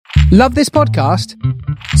Love this podcast?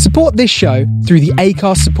 Support this show through the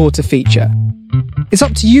Acast supporter feature. It's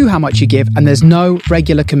up to you how much you give, and there's no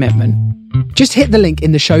regular commitment. Just hit the link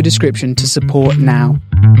in the show description to support now.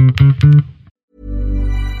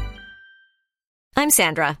 I'm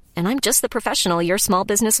Sandra, and I'm just the professional your small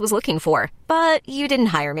business was looking for. But you didn't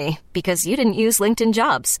hire me because you didn't use LinkedIn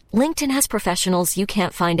Jobs. LinkedIn has professionals you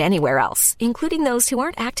can't find anywhere else, including those who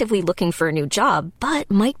aren't actively looking for a new job, but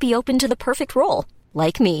might be open to the perfect role,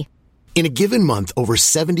 like me. In a given month, over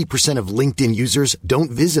 70% of LinkedIn users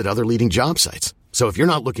don't visit other leading job sites. So if you're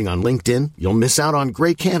not looking on LinkedIn, you'll miss out on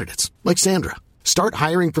great candidates like Sandra. Start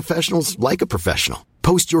hiring professionals like a professional.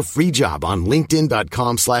 Post your free job on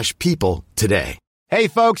linkedin.com/people today. Hey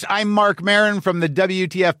folks, I'm Mark Maron from the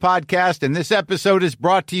WTF podcast, and this episode is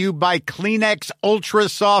brought to you by Kleenex Ultra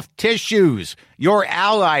Soft Tissues, your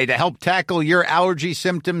ally to help tackle your allergy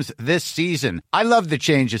symptoms this season. I love the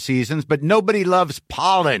change of seasons, but nobody loves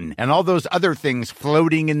pollen and all those other things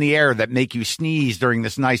floating in the air that make you sneeze during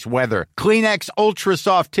this nice weather. Kleenex Ultra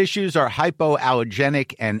Soft Tissues are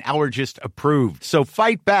hypoallergenic and allergist approved, so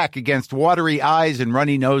fight back against watery eyes and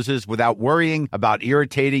runny noses without worrying about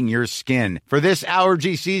irritating your skin. For this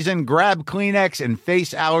allergy season, grab Kleenex and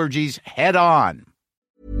face allergies head on.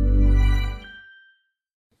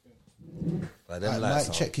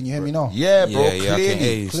 Mic check, can you hear me now? Yeah, bro. Yeah, I can hear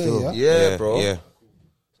Clearly. you still. Yeah, bro. Yeah.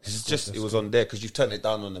 It's just, it was on there because you've turned it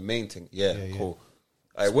down on the main thing. Yeah, cool.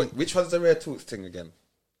 Which one's the Rare Talks thing again?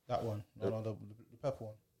 That one. No, the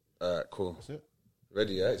purple one. Alright, cool. That's it.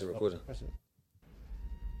 Ready, yeah? Is it recording? Press it.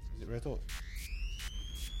 Is it Rare Talk?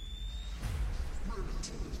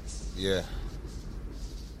 Yeah.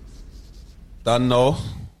 Done now.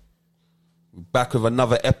 We're back with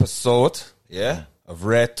another episode, yeah, of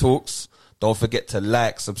Rare Talks. Don't forget to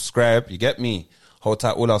like, subscribe, you get me? Hold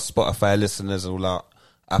tight, all our Spotify listeners, all our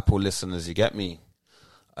Apple listeners, you get me?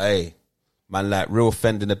 Hey, man, like Real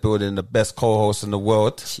Fend in the building, the best co-host in the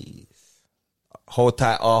world. Jeez. Hold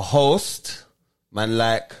tight, our host. Man,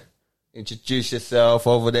 like, introduce yourself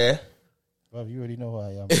over there. Bro, you already know who I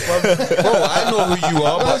am. Bro, I know who you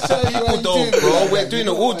are, but people don't, bro. We're doing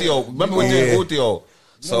the audio. Remember, we're doing audio.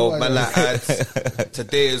 So, man, like,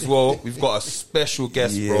 today as well, we've got a special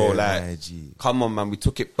guest, bro. Like, come on, man. We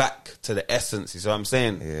took it back to the essence. You see what I'm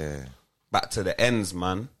saying? Yeah. Back to the ends,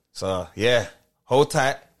 man. So, yeah. Hold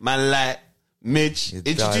tight. Man, like, Midge.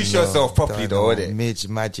 Introduce yourself properly, though, innit? Midge,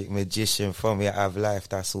 magic magician from me out of life.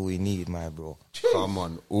 That's all we need, my bro. Come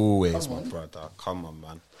on. Always, my brother. Come on,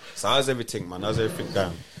 man. So, how's everything, man? How's everything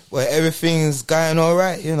going? Well, everything's going all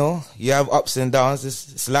right, you know. You have ups and downs.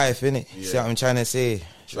 It's life, innit? Yeah. See what I'm trying to say?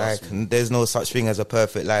 Trust like, there's no such thing as a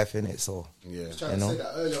perfect life, innit? So, I was trying to say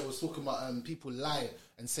that earlier. I was talking about people lie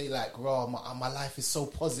and say like, "Raw, my life is so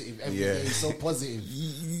positive. Every day is so positive."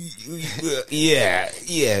 yeah.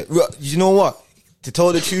 You know what? To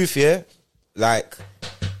tell the truth, yeah, like,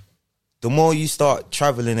 the more you start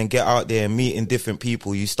traveling and get out there and meeting different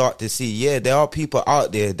people, you start to see, yeah, there are people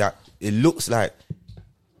out there that it looks like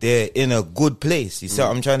they're in a good place. You see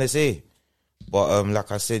what I'm trying to say? But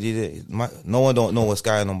like I said, no one don't know what's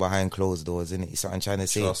going on behind closed doors, innit? You see what I'm trying to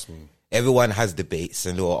say? Trust me. Everyone has debates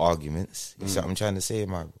and little arguments. You see what I'm trying to say,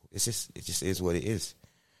 man? It just is what it is.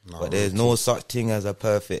 No, but there's no such thing as a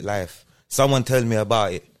perfect life. Someone tell me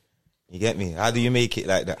about it. You get me? How do you make it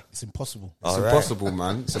like that? It's impossible. It's impossible,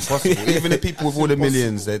 man. It's impossible. Even the people with all the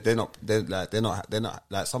millions, they're not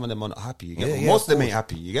like, some of them are not happy. You get me? Most of them ain't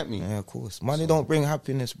happy. You get me? Yeah, of course. Money don't bring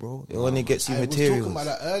happiness, bro. It only gets you materials. I was talking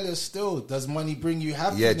about that earlier. Still, does money bring you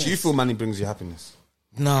happiness? Yeah. Do you feel money brings you happiness?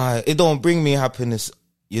 Nah, it don't bring me happiness.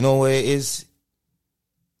 You know what it is?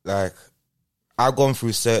 Like, I've gone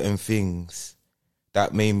through certain things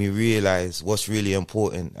that made me realize what's really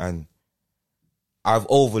important, and I've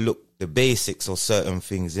overlooked the basics of certain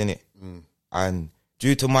things, innit? And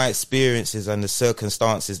due to my experiences and the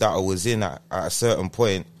circumstances that I was in at a certain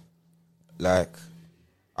point, like,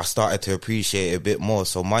 I started to appreciate it a bit more.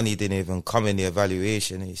 So money didn't even come in the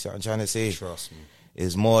evaluation. You see what I'm trying to say? Trust me.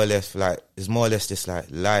 It's more or less just like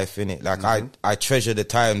life, innit? Like, I treasure the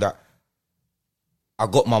time that I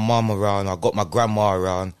got my mum around, I got my grandma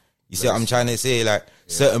around. You see what I'm trying to say? Like,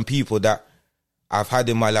 certain people that I've had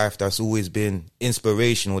in my life that's always been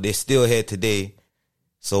inspirational, they're still here today.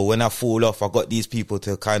 So when I fall off, I got these people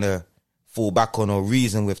to kind of fall back on or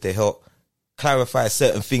reason with to help clarify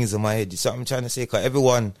certain things in my head. You see what I'm trying to say? Because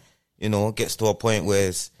everyone, you know, gets to a point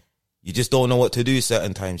where you just don't know what to do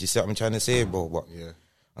certain times. You see what I'm trying to say, bro? But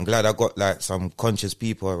I'm glad I got like some conscious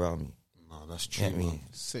people around me. No, that's true, man.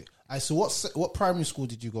 Sick. So what primary school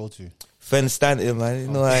did you go to? Fen Stanton, man. You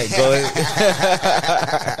know how it goes.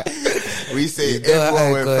 We say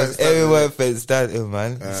everyone went fence standing,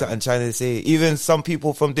 man. So I'm trying to say, even some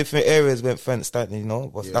people from different areas went fence standing, you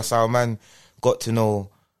know. But that's how man got to know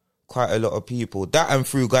quite a lot of people. That and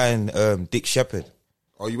through going Dick Shepherd.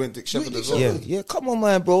 Oh, you went Dick Shepherd as well? Yeah. Come on,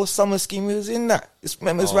 man, bro. Summer Scheme, we was in that. It's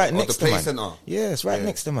right next to the man. Play Centre. Yeah, it's right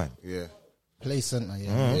next to man. Yeah. Play Centre,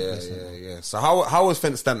 Yeah. So how was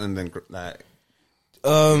Fence Stanton then? Like,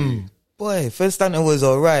 boy, Fence Stanton was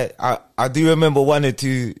alright. I do remember one or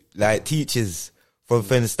two like teachers from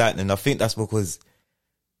Fence Stanton. I think that's because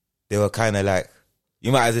they were kind of like,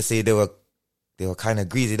 you might as well say they were kind of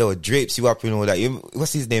greasy. They were drapes you up and all that.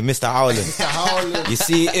 What's his name? Mr. Howland. Mr. Howland. You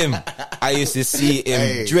see him? I used to see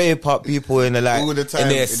him drape up people in the all the time, in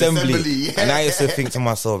the assembly. yeah. And I used to think to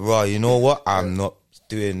myself, bro, you know what? I'm not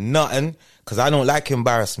doing nothing because I don't like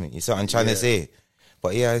embarrassment. You see what I'm trying to say?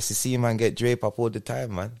 But yeah, I used to see him and get drape up all the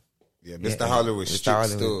time, man. Yeah, Mr. Howland was strict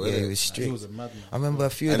Howland, still. Yeah, innit? he was strict. He was a madman. I remember a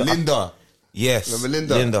few And of them. Linda. Yes.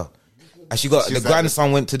 Remember Linda? And she got, the like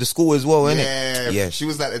grandson went to the school as well, innit? Yeah, she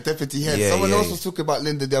was like the deputy head. Yeah, Someone yeah, else yeah. was talking about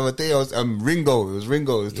Linda the other day. I was Ringo. It was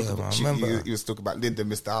Ringo. He was talking Yeah, about, I remember. he was talking about Linda,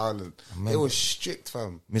 Mr. Howland. It was strict,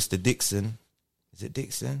 fam. Mr. Dixon. Is it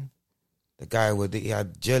Dixon? The guy he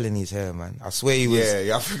had gel in his hair, man. I swear he was.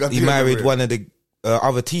 Yeah, I think I do he married remember it. one of the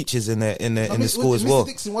other teachers in the school as well. Mr.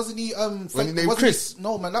 Dixon, wasn't he? When he named Chris?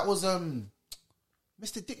 No, man, that was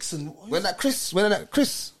Mr. Dixon. When that Chris,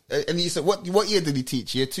 and he said, what year did he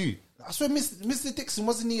teach? Year 2. I swear, Mr. Dixon,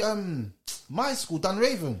 wasn't he? My school,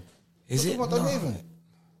 Dunraven. Is it? What Dunraven?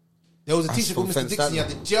 There was a teacher called Mr. Fence Dixon. He had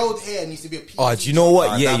the gelled hair and he used to be a PE Oh, do you know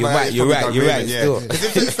what? Yeah, Nah, you're man, right. it's You're probably right. You're right. Dunraven, Still. Yeah. Because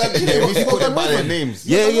if it's standing there, we should call them by their names.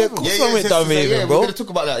 Yeah, of course I went down Raven, bro. We're going to talk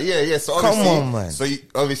about that. Yeah. So Come obviously, on, man. So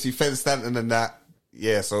obviously, Fence Stanton and that.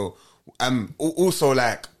 Yeah. So also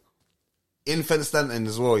like in Fence Stanton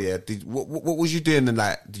as well. Yeah. What was you doing? And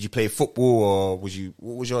like, did you play football or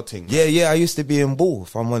what was your thing? Yeah. I used to be in ball.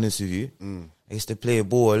 If I'm honest with you, I used to play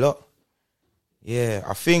ball a lot. Yeah,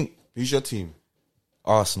 I think. Who's your team?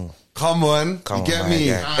 Arsenal. Come on, Come you on, get my me?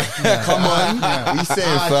 guy. Come on, what you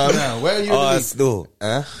saying, fam? Where are you? Arsenal.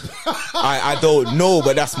 I don't know,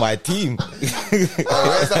 but that's my team.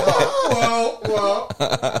 Well.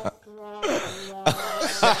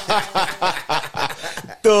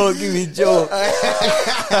 Don't give me joke. I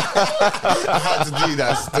had to do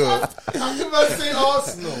that still. How can I say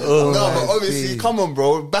Arsenal? No, but obviously, come on,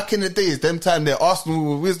 bro. Back in the days, them time there,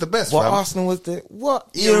 Arsenal was the best, What fam. Arsenal was the what?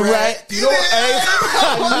 Ian Wright. You know what?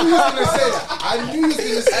 I knew you was going to say that. I knew you was going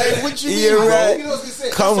to say that. What you mean, Ian bro? Wright. You know what I was going to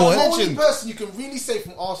say? Come So on. the only person you can really say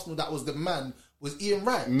from Arsenal that was the man was Ian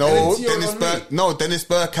Wright. No, And then Dennis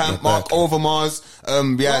Bergkamp, Mark Overmars.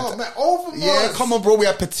 We had, Oh, man, Overmars. yeah, come on, bro. We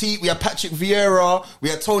had Petit, we had Patrick Vieira, we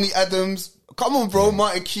had Tony Adams. Come on, bro,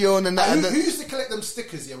 Martin Keown and that. And And who used to collect them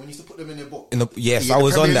stickers here when you used to put them in your book? Yes, Yeah, I the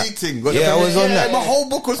was Premier on that. League thing. Got the Yeah, I Premier was League. on that. My whole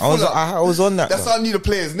book was full of. I was on that. That's though. how I knew the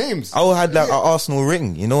players' names. I had like an Arsenal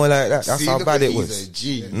ring, you know, like that. That's See, how look bad at it he's was. a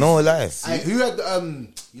G. No lie. Hey, who had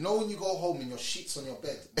you know when you go home and your sheets on your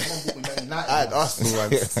bed? Someone bought me Man United. I had ones. Arsenal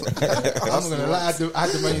ones. I'm gonna lie, I had the Man I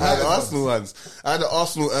had United the ones. Arsenal ones. I had the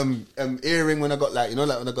Arsenal earring when I got like, you know,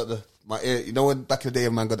 like when I got my ear, you know, when back in the day,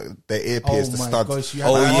 man got the ear pierce, the my studs. gosh, you had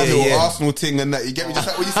Oh, that. yeah, I had the yeah. Arsenal thing and that. You get me? Just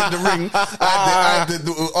like when you said the ring, I had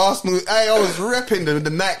the Arsenal. I was repping the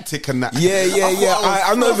Nike tick and that. Yeah.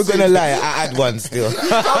 I'm not even gonna lie. I had one still.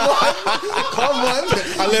 Come on.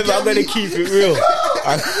 I'm gonna keep it real.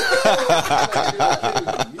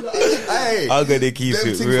 Hey, I'm gonna keep them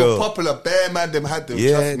it things real. were popular. Bear man, them had them.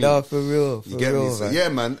 Yeah, trust me. no, for real. You get me? So man. yeah,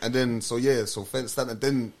 man. And then so Fence Stanton.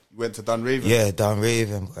 Then went to Dunraven. Yeah,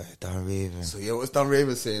 Dunraven, boy, Dunraven. So yeah, what's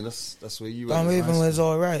Dunraven saying? That's where you went. Dunraven was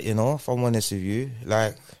alright, you know, if I'm honest with you.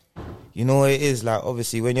 Like, you know what it is? Like,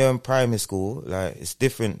 obviously, when you're in primary school, like, it's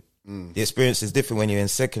different. The experience is different when you're in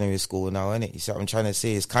secondary school now, innit? You see what I'm trying to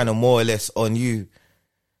say? It's kind of more or less on you,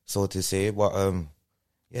 so to say. But,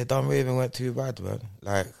 yeah, Dunraven weren't too bad, man.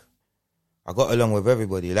 Like, I got along with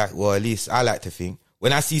everybody. Like, well, at least I like to think.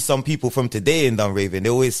 When I see some people from today in Dunraven, they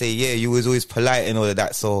always say, yeah, you was always polite and all of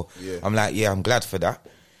that. So Yeah. I'm like, yeah, I'm glad for that.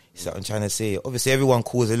 You see what I'm trying to say? Obviously, everyone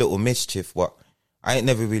calls a little mischief, but I ain't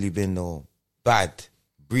never really been no bad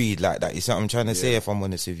breed like that. You see what I'm trying to say, if I'm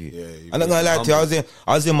honest with you? Yeah, you've I'm not gonna been lie to you.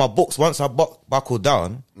 I was in my books. Once I buckled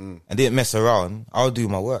down and didn't mess around, I'll do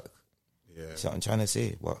my work. Yeah. You see what I'm trying to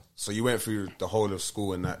say? What? So you went through the whole of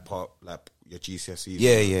school in that part, like your GCSEs.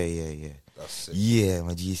 Yeah. That's it. Yeah,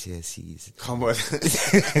 my GCSEs. Come on.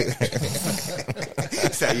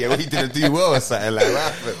 So yeah, we didn't do well or something like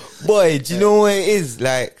that. Boy, do you know what it is?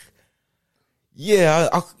 Like, yeah,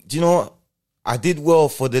 do you know what? I did well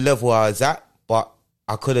for the level I was at, but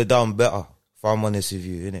I could have done better, if I'm honest with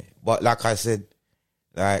you, innit? But like I said,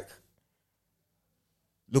 like,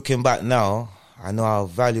 looking back now, I know how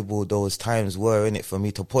valuable those times were in it for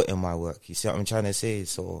me to put in my work. You see what I'm trying to say?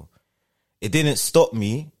 So it didn't stop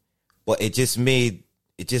me, but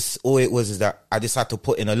all it was is that I just had to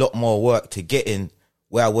put in a lot more work to get in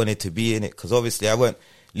where I wanted to be in it. Because obviously I weren't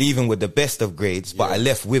leaving with the best of grades, but I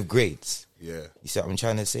left with grades. Yeah. You see what I'm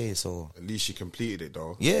trying to say? So at least you completed it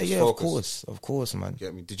though. Yeah, Just yeah, focus. of course, man.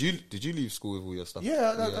 Get me? Did you leave school with all your stuff?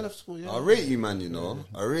 Yeah, I left school. Yeah, I rate you, man. You know,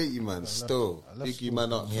 I rate you, man. Still, big you,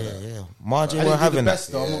 man, up. Yeah, for that. yeah. Margin I were didn't do the having best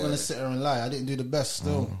that. though. I'm not gonna sit here and lie. I didn't do the best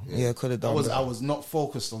still. Yeah, could have done. I better. was not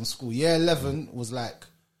focused on school. Year 11 was like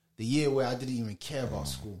the year where I didn't even care about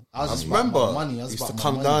school. I was I just remember. about my money. I was used about to my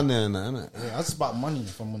come money. down there and that, innit? Yeah, I was just about money,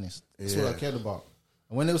 if I'm honest. That's all I cared about.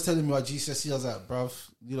 And when they was telling me about GCSE, I was like, bruv,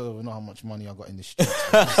 you don't even know how much money I got in the streets.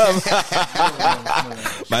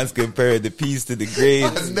 Man's comparing the P's to the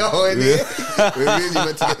grades. No, innit? We really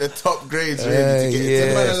went to get the top grades, really, to get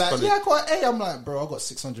into Man, the are like, college. yeah, I got an A. I'm like, bro, I got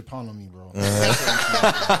 £600 on me, bro.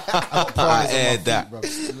 I got prize on my aired feet, that. bro.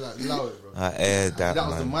 Like, allow it, bro. I aired that, That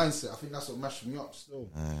was the man. mindset. I think that's what mashed me up still.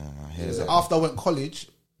 hear Because that. after I went college,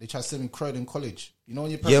 they tried to send me Croydon College. You know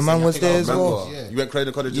when your Yeah, parents man say you was have to there go as to well. college? Yeah. You went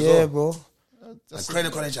Croydon College as Yeah, well? bro. And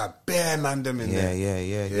Croydon College had bare man them in Yeah, there.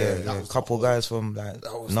 yeah. A couple guys from like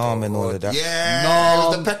Nam and all of that. Yeah, it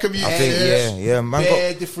was the Peckham youth. I think, yeah. Man,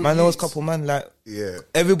 Bare different man, there was a youths. couple man like Yeah.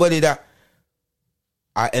 everybody that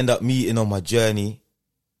I end up meeting on my journey.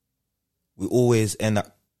 We always end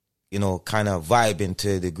up, kind of vibing to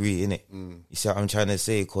a degree, innit? You see what I'm trying to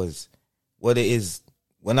say? Because what it is,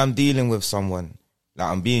 when I'm dealing with someone, like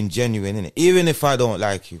I'm being genuine, innit? Even if I don't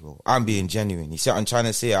like you, bro, I'm being genuine. You see what I'm trying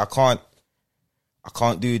to say? I can't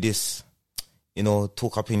do this,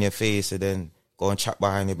 talk up in your face and then go and chat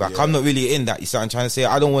behind your back. I'm not really in that. You see what I'm trying to say?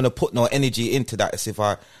 I don't want to put no energy into that as if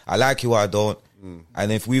I like you or I don't.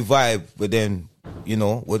 And if we vibe, but then, we're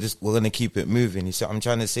going to keep it moving. You see what I'm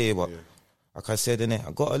trying to say? But like I said, innit,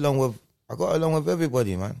 I got along with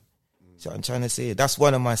everybody, man. You see what I'm trying to say? That's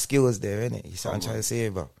one of my skills there, innit? You see what I'm trying to say,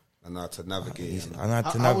 bro? And how to navigate. I know how to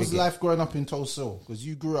How navigate. was life growing up in Tulsa? Because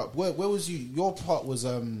you grew up. Where was you? Your part was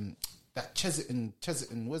that Cheserton,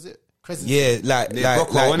 was it? Crescent. Yeah, like Near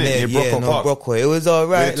Brockwell, innit? Near yeah, Brockwell no, Park. Brockwell. It was all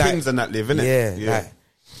right. Where the twins and that live, innit? Yeah, like,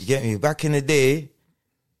 you get me? Back in the day,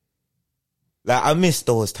 like, I miss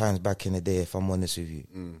those times back in the day, if I'm honest with you.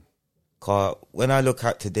 Cause when I look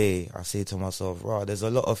at today, I say to myself, right, there's a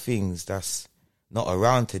lot of things that's not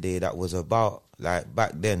around today that was about, like,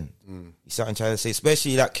 back then. You see what I'm trying to say?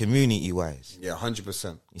 Especially, like, community-wise. Yeah,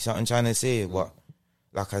 100%. You see what I'm trying to say? But,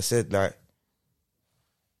 like I said, like,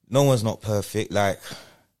 no one's not perfect. Like,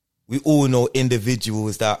 we all know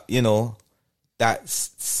individuals that, that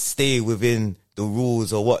stay within the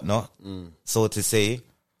rules or whatnot, so to say.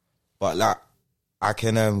 But, like, I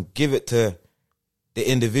can give it to the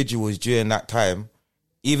individuals during that time.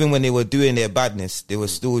 Even when they were doing their badness, they were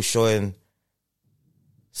still showing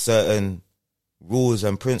certain rules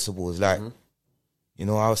and principles. Like,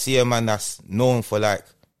 I'll see a man that's known for, like,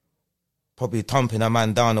 probably thumping a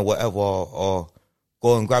man down or whatever, or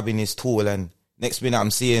going grabbing his tool, and next minute I'm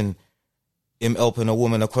seeing him helping a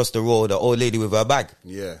woman across the road, an old lady with her bag.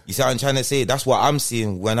 Yeah. You see what I'm trying to say? That's what I'm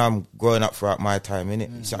seeing when I'm growing up throughout my time,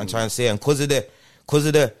 innit? You see what I'm trying to say? And because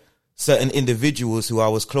of the certain individuals who I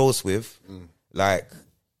was close with, like,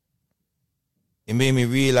 it made me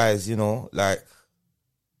realize, like,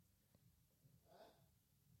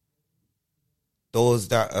 those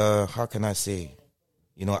that, how can I say,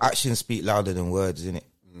 actions speak louder than words, innit?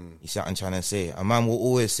 You see what I'm trying to say? A man will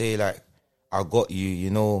always say, like, I got you,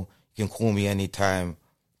 you can call me anytime,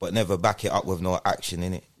 but never back it up with no action,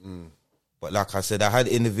 innit? But like I said, I had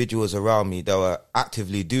individuals around me that were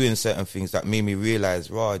actively doing certain things that made me realize,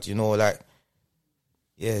 Raj, like,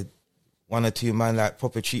 yeah, one or two man, like,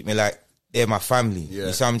 proper treat me like they're my family. Yeah.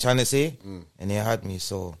 You see what I'm trying to say? And they had me,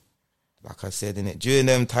 so, like I said, innit, during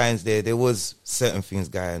them times there was certain things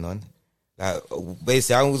going on. Like,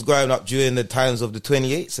 basically, I was growing up during the times of the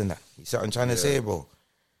 28s and that. You see what I'm trying to say, bro?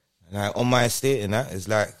 And like, on my estate and that, it's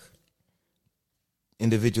like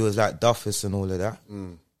individuals like Duffus and all of that.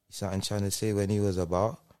 You see what I'm trying to say when he was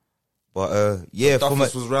about. But, yeah.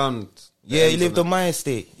 Duffus was round. Yeah, he lived on my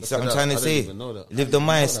estate. You see what I'm trying to say? even know that. He lived on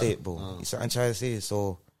my estate, bro. You see what I'm trying to say?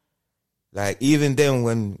 So, like, even then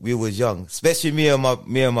when we was young, especially me and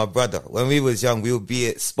my brother, when we was young, we would be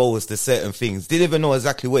exposed to certain things. Didn't even know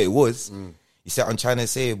exactly what it was. You see what I'm trying to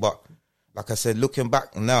say? But like I said, looking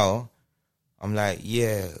back now, I'm like,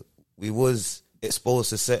 yeah, we was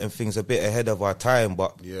exposed to certain things a bit ahead of our time,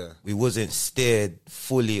 but we wasn't steered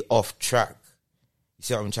fully off track. You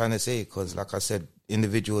see what I'm trying to say? Because like I said,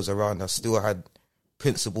 individuals around us still had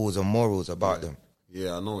principles and morals about them.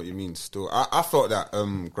 Yeah, I know what you mean. Still, I felt that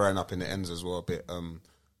growing up in the ends as well a bit.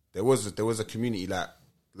 There was a community like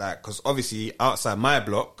because obviously outside my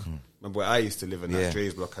block, remember where I used to live in that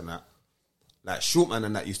Dre's block and that. Like Shortman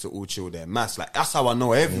and that used to all chill there. Mass, like that's how I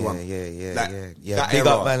know everyone. Yeah. That Big era.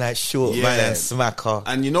 up man like Shortman and Smacker.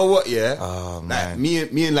 And you know what? Yeah, Oh, like man.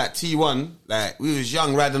 me and like T1, like we was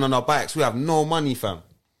young riding on our bikes. We have no money, fam.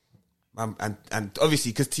 And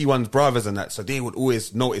obviously because T1's brothers and that, so they would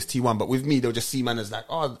always notice T1. But with me, they'll just see man as like,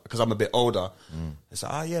 oh, because I'm a bit older. It's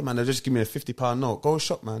like, oh yeah, man, they'll just give me a £50 note. Go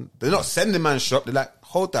shop, man. They're not sending man shop. They're like,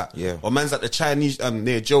 hold that. Yeah. Or man's at the Chinese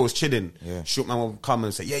near Joe's chilling. Yeah. Short man will come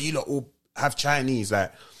and say, yeah, you lot all have Chinese.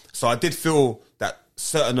 Like, so I did feel that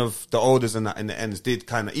certain of the elders and that in the ends did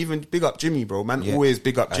kind of even big up Jimmy, bro. Man, always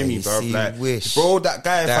big up Jimmy, bro. Like, bro, that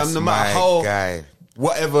guy, fam, no matter how guy.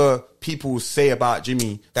 whatever people say about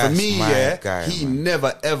Jimmy, That's for me, my guy, he man.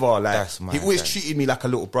 never ever like That's my he always guy. treated me like a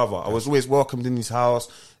little brother. I was always welcomed in his house.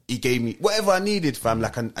 He gave me whatever I needed, fam.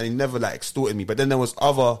 Like, and he never like extorted me. But then there was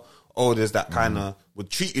other elders that kind of would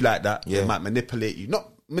treat you like that. Yeah. They might manipulate you, not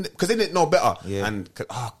because they didn't know better. Yeah. And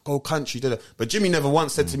go country, but Jimmy never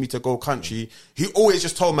once said to me to go country. He always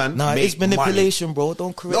just told man, Nah, make it's manipulation, money. bro.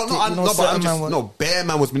 Don't correct No, it. You know, but I'm certain just man no bear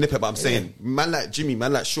man was manipulated. But I'm saying man like Jimmy,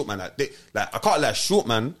 man like Short man, like I can't like Short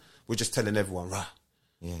man. We're just telling everyone, rah.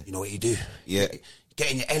 Yeah. You know what you do? Yeah. Get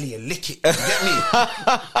in your Ellie and lick it. You get me?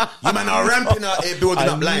 You man are ramping out here building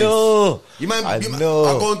up lines. know. You man, I you man, know.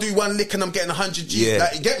 I'm going to do one lick and I'm getting 100 G. Yeah.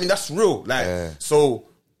 Like, you get me? That's real. Like, so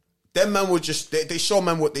them man would just, they show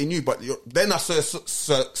man what they knew, but then I saw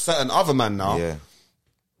certain other man now. Yeah.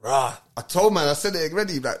 Rah, I told man, I said it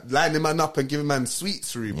already, like lining man up and giving man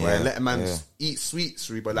sweets through, boy, and letting man eat sweets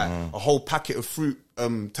through, but like a whole packet of fruit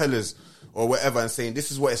tellers or whatever, and saying this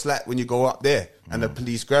is what it's like when you go up there and the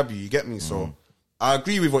police grab you. You get me? So I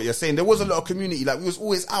agree with what you're saying. There was a lot of community, like we was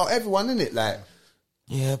always out, everyone in it, like.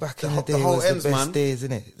 Yeah, back in the day, the whole was ends, the best man. days,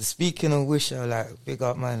 innit? Speaking of Wish, I like big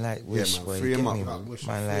up man like Wish, man, boy. free You him get up, me, man. Wish,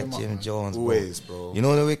 man free like him up, Jim man. Jones, Always, bro. You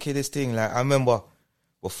know the wickedest thing? Like I remember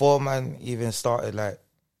before man even started like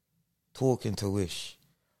talking to Wish.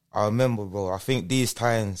 I remember, bro. I think these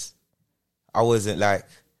times I wasn't like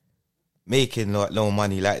making like no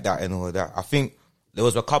money like that and all that. I think there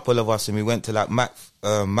was a couple of us and we went to like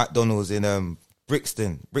McDonald's in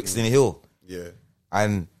Brixton Hill. Yeah.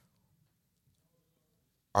 And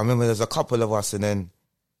I remember there's a couple of us and then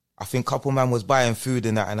I think couple man was buying food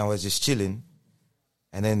and that and I was just chilling.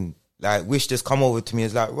 And then like Wish just come over to me.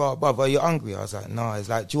 It's like, "Raw, brother, are you hungry?" I was like, "No." It's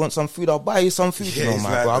like, "Do you want some food? I'll buy you some food." Yeah, You know, he's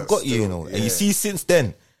man, like bro. I that got you, still, you know. And yeah. you see, since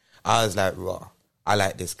then, I was like, "Raw, I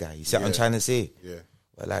like this guy." You see what I'm trying to say? Yeah.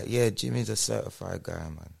 But like, yeah, Jimmy's a certified guy,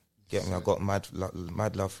 man. Get me? I got mad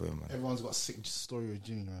love for him, man. Everyone's got a sick story with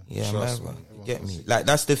Jimmy, man. Yeah, Trust man. me. You get me? Like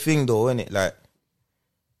that's the thing, though, isn't it? Like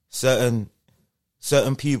certain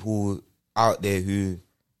people out there who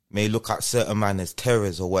may look at certain man as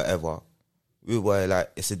terrors or whatever. We were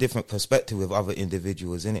like, it's a different perspective with other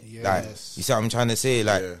individuals, innit? Yes. Like, you see what I'm trying to say?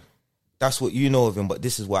 Like, that's what you know of him, but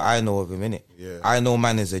this is what I know of him, innit? Yeah. I know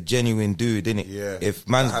man is a genuine dude, innit? Yeah. If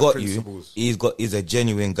man's Have got principles. you, he's a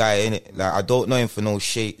genuine guy, innit? Like, I don't know him for no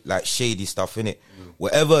shady stuff, innit?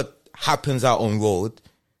 Whatever happens out on road,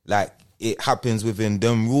 like, it happens within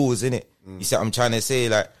them rules, innit? You see what I'm trying to say?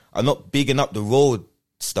 Like, I'm not bigging up the road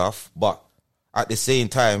stuff, but at the same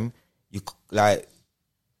time,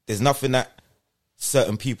 there's nothing that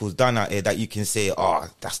certain people's done out here that you can say, "Oh,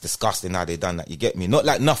 that's disgusting how they done that." You get me? Not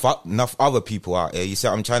like enough other people out here. You see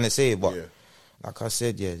what I'm trying to say? But like I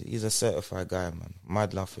said, yeah, he's a certified guy, man.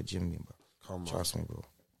 Mad love for Jimmy, bro. Come on. Trust me, bro.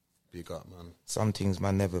 Big up, man. Some things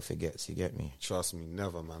man never forgets. You get me? Trust me,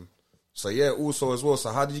 never, man. So yeah, also as well.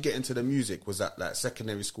 So how did you get into the music? Was that like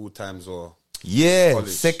secondary school times or? Yeah, College.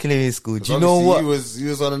 secondary school. Do you Obviously know what? He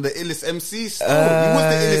was one of the illest MCs. Still. He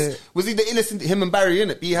was the illest. Was he the illest? Him and Barry,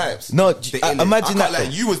 innit? B Hypes. No, The illest. imagine I can't that lie,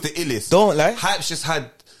 though. you was the illest. Don't lie. Hypes just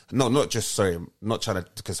had sorry, I'm not trying to,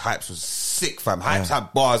 because Hypes was sick, fam. Hypes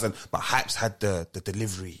had bars but Hypes had the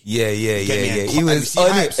delivery. Yeah. You get me? And He and was you see on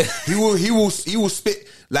Hypes, it. he will spit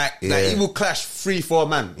like he will clash 3-4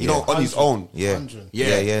 man, you Yeah. know, on his own. Yeah. 100.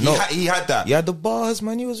 Yeah. No, He had that. he had the bars,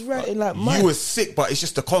 man. He was writing like man. You was sick, but it's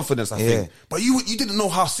just the confidence, I think. But you didn't know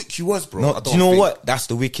how sick you was, bro. No, I do don't you know think. what? That's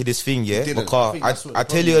the wickedest thing, yeah? didn't. Because I think that's what I the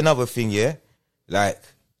tell you problem another thing, yeah? Like,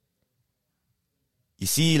 you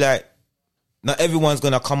see, like, not everyone's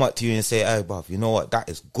going to come up to you and say, "Hey, bruv, you know what? That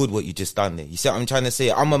is good what you just done there." You see what I'm trying to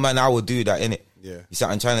say? I'm a man, I would do that, innit? Yeah. You see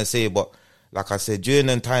what I'm trying to say? But, like I said, during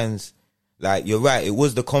them times, like, you're right, it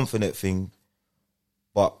was the confident thing,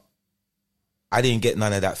 but I didn't get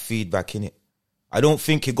none of that feedback, innit? I don't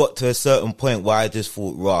think it got to a certain point where I just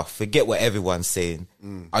thought, raw, forget what everyone's saying.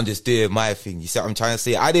 I'm just doing my thing. You see what I'm trying to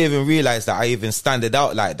say? I didn't even realize that I even standed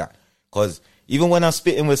out like that. Because even when I'm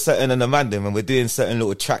spitting with certain and the man them and we're doing certain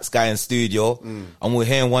little tracks guy in studio and we're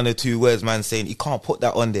hearing one or two words man saying, you can't put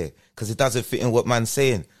that on there because it doesn't fit in what man's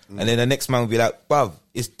saying. And then the next man will be like, bruv,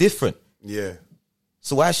 it's different. Yeah.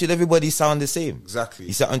 So why should everybody sound the same? Exactly.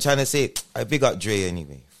 You see what I'm trying to say? I big up Dre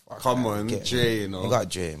anyway. Come on, Dre, you know. I got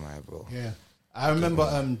Dre, my bro. Yeah. I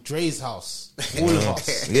remember Dre's house. All of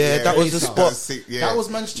us. Yeah, that was the Dre's spot. house. That was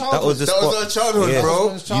man's childhood. That was the That spot. was our childhood, Yeah.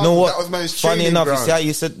 bro. You know what? That was man's Funny training enough, you ground. see how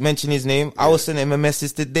you said mention his name? I was sending him a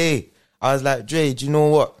message today. I was like, Dre, do you know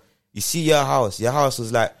what? You see your house. Your house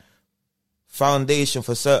was like foundation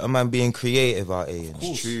for certain man being creative out here. You know?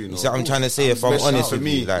 It's true, You see what I'm trying to say? If I'm honest for with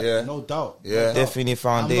me, you, like, yeah. No doubt. Yeah. definitely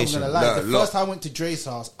foundation. I'm not gonna lie. No, The look. first time I went to Dre's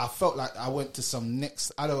house, I felt like I went to some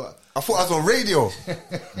next. I don't. I thought I was on radio.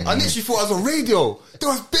 I literally thought I was on radio. There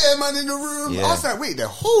was bare man in the room. Yeah. I was like, wait there,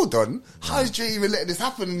 hold on. How is Dre even letting this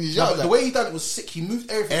happen in his No, yard? but the way he done it was sick. He moved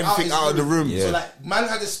everything Everything out of the room. Yeah. So like, man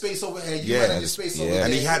had his space over here. You Yeah. man had your space over Yeah. there.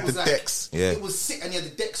 And he had It was the decks. Yeah. It was sick, and he had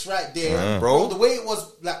the decks right there, Bro. The way it was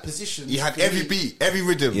like positioned. He had for every me- beat, every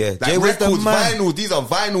rhythm. Yeah. Like Jay was the records, man. vinyl. These are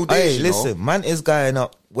vinyl Hey, days, you listen, know? man is going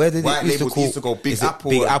up. Where did White it used to labels call? used to go Big is it Apple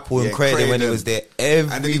Big and- Apple and yeah, Credit when it Credit. was there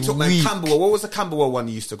every And then he took like week. Camberwell. What was the Camberwell one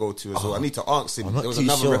he used to go to as well? I need to ask him. I'm not There was too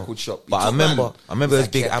another sure. record shop. He But I took remember- man. I remember He's it was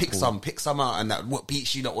Big yeah, Apple. Pick some out, and that what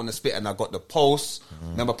beats you don't want to spit. And I got the Pulse.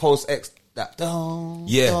 Remember Pulse X? That dun,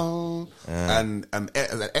 Yeah. dun, and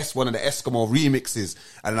one of the Eskimo remixes.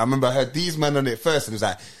 And I remember I heard these men on it first, and it was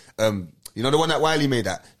like, you know the one that Wiley made,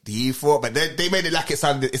 that D4, but they made it like it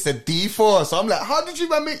said D4. So I'm like, how did you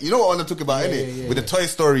man make? You know what I'm talking about, innit? With the Toy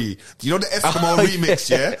Story. Do you know the Eskimo remix?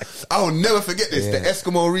 Yeah, I will never forget this. The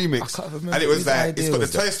Eskimo remix, can't remember and it was whose like idea it's got the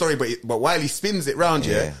was Toy Story, but Wiley spins it round,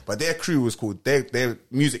 yeah. But their crew was called their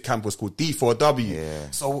music camp was called D4W. Yeah.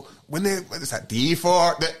 So when it's like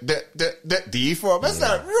D4, the D4, that's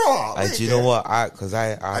like raw. Do you know what? Because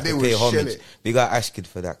I have they to would pay shell homage. it. We got Ashkid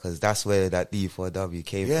for that because that's where that D4W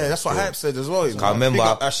came from. Yeah, that's what still. Hype said as well. You know? I remember, Big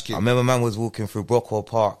up Ashkin. I remember man was walking through Brockwell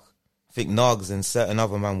Park. I think Nogs and certain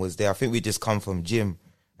other man was there. I think we just come from gym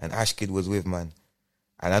and Ashkid was with man.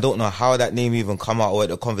 And I don't know how that name even come out or what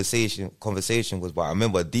the conversation was, but I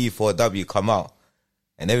remember D4W come out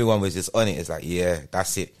and everyone was just on it. It's like, yeah,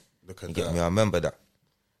 that's it. Look at You get that. me? I remember that.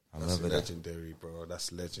 That's legendary, bro.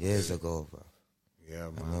 That's legendary. Years ago, bro. Yeah, I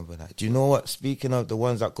man. remember that. Do you know what? Speaking of the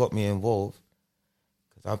ones that got me involved,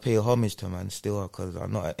 because I pay homage to man still, because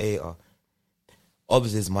I'm not an hater.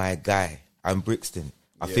 Obs is my guy. I'm Brixton.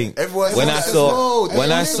 I think Everyone when said I that as saw well.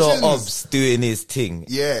 when I saw Legends. Obs doing his thing,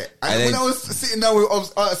 Yeah. And And when then- I was sitting down with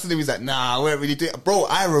Obs asking him, he's like, nah, we don't really do it. Bro,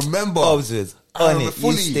 I remember. Obs was I on remember it.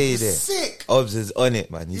 fully. You stay there. Sick. Obs is on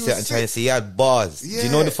it, man. You see what I'm was trying to sick. say? He had bars. Do you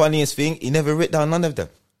know Yeah. the funniest thing? He never writ down none of them.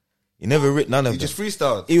 He never writ none of He them. just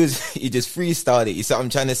freestyled. He just freestyled it. You see what I'm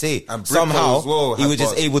trying to say? And Bricko Somehow as well he had was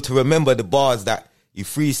just bars. able to remember the bars that he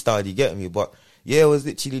freestyled. You get me? But yeah, it was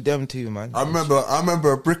literally them two, man. I remember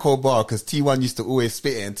a Bricko bar because T1 used to always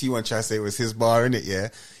spit it and T1 tried to say it was his bar, innit, yeah?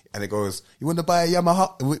 And it goes, you want to buy a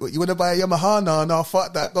Yamaha? You want to buy a Yamaha? No,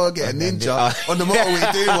 fuck that. Go get a Ninja on the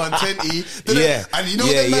motorway doing 120. Yeah. And you know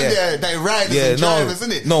Yeah, them man yeah. there, they riders Yeah, and no. drivers,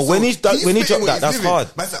 innit? No, when he dropped spitting that, what he's that's living.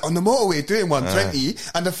 hard. Man's like, on the motorway doing 120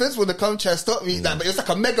 and the feds want to come try to stop me. Like, but it was like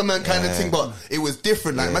a Mega Man kind of thing, but it was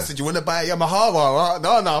different. Like, man said, you want to buy a Yamaha?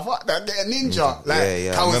 No, fuck that. Get a Ninja. Like,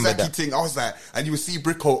 Yeah, I remember Kawasaki that. thing. I was like, and you would see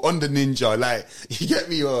Bricko on the Ninja. Like, you get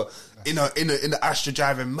me? In the Astra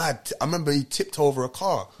driving mad. I remember he tipped over a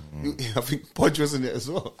car. I think Podge was in it as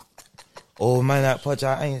well. Oh man, that Podge,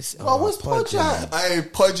 I ain't. Oh, where's Podge at? Hey,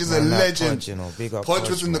 Podge is a Man, that legend. Podge, you know, big up Podge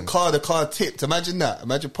was Podge, in man. the car tipped. Imagine that.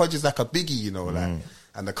 Imagine Podge is like a biggie, you know, like,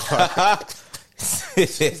 and the car.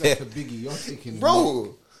 It's like a biggie. You're thinking,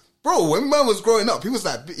 Bro, when man was growing up,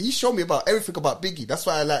 he showed me about everything about Biggie. That's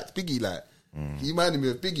why I liked Biggie, like. He reminded me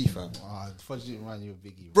of Biggie, fam. Fudge didn't remind you of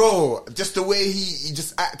Biggie. Bro, just the way he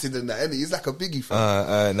just acted and that, innit? He's like a Biggie,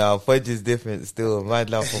 fam. No, Podge is different still. Mad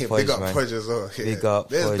love for Podge, Big up man. Podge as well. Yeah. Big up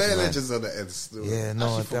There's Podge, bare man. legends on the end still. Yeah, no,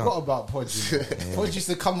 I I forgot don't. about Podge. You know? Podge used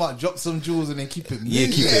to come out, drop some jewels, and then keep it moving. Yeah,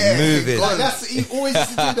 keep it moving. Like, he always used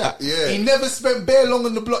to do that. Yeah. He never spent bare long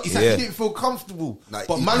on the block. He's like, Yeah. he didn't feel comfortable. Like,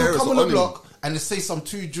 but his man would parents come on were the on him. block and they say some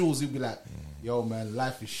 2 jewels. He'd be like, yo, man,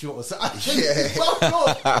 life is short. So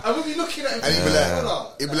I would be looking at him. And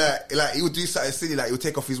he'd be like, he would do something silly, like he would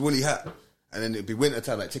take off his woolly hat. And then it'd be winter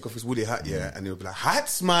time, like take off his woolly hat, yeah. And he would be like,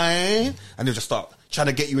 hats, man. And he'll just start trying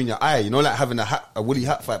to get you in your eye, you know, like having a woolly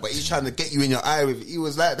hat fight. But he's trying to get you in your eye with, he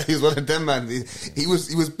was like that. He was one of them, man. He was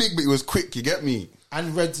big, but he was quick, you get me?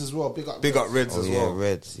 And Reds as well. Big up Reds as well.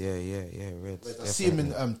 Reds. Yeah, Reds. I see him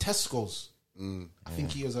in Tesco's. I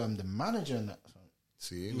think he was the manager in that.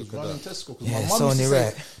 See, he was running Tesco. Yeah, it's only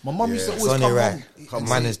right. My mum used to always come home.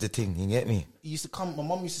 Manage the thing, you get me? He used to come. My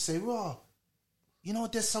mum used to say, "Raw, you know,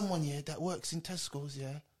 there's someone here that works in Tesco's,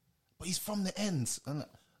 yeah, but he's from the ends, and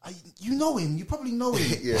you know him. You probably know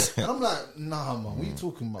him." Yeah. And I'm like, "Nah, man, what are you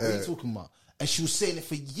talking about? What are you talking about?" And she was saying it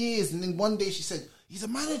for years, and then one day she said, "He's a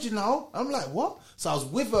manager now." I'm like, "What?" So I was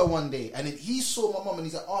with her one day, and then he saw my mum, and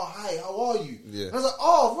he's like, "Oh, hi, how are you?" Yeah. And I was like,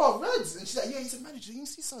 "Oh, Rob, Reds," and she's like, "Yeah, he's a manager. You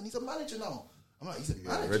see, son, he's a manager now." I'm like, he's a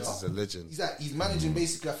manager. Reds is a legend. He's managing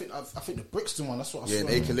basically. I think the Brixton one. That's what I saw. Yeah, in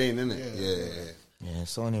Acre Lane, isn't it? Yeah. Yeah,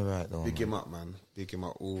 it's only right though. Big him up, man. Big him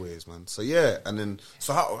up always, man. So yeah, and then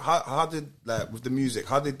how did, like, with the music?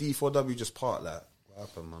 How did D4W just part that? What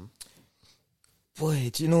happened, man? Boy,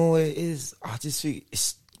 do you know what it is? I just think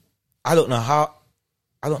it's. I don't know how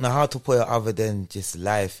to put it other than just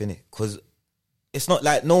life, innit? Because it's not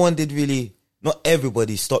like not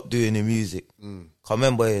everybody stopped doing the music. I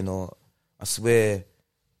remember, you know, I swear,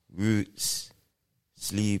 Roots,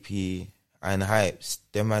 Sleepy, and Hypes,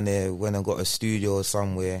 them man there went and got a studio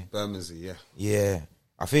somewhere. Bermondsey, yeah. Yeah.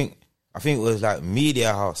 I think it was like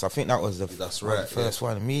Media House. I think that was the first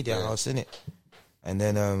one, Media House, innit? And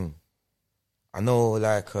then I know,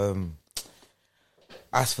 like,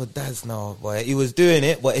 as for Daz now, boy, he was doing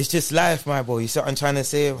it, but it's just life, my boy. You see what I'm trying to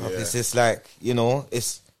say? Yeah. It's just like, you know, do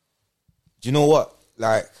you know what?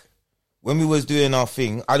 Like, when we was doing our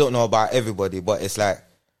thing, I don't know about everybody, but it's like,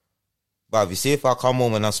 bruv, you see, if I come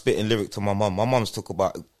home and I'm spitting lyric to my mum's talk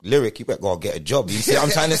about lyric, you better go get a job. You see what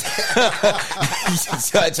I'm trying to say?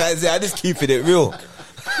 I just keeping it real.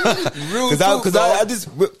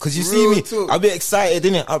 Because you see me, I'll be excited,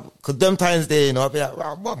 innit? Because them times there, you know, I'll be like,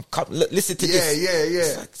 wow, mum, come, listen to this. Yeah.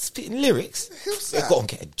 It's like spitting lyrics. You go and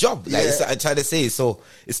get a job. Like, that's what I'm trying to say. So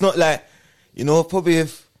it's not like, you know, probably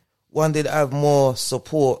if one did have more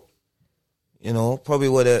support, you know, probably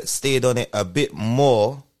would have stayed on it a bit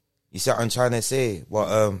more. You see what I'm trying to say?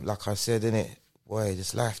 But like I said, innit, boy,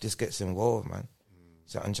 this life just gets involved, man. You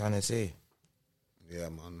see what I'm trying to say? Yeah,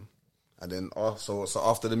 man. And then also, so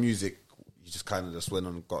after the music, you just kind of just went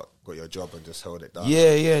and got your job and just held it down.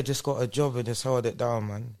 Yeah, just got a job and just held it down,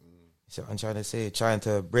 man. You see what I'm trying to say? Trying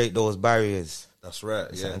to break those barriers. That's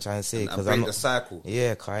right, You see what I'm trying to say? And break the cycle.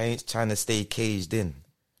 Yeah, because I ain't trying to stay caged in.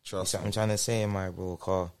 Trust you see what I'm trying to say, my bro?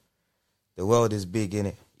 Because the world is big,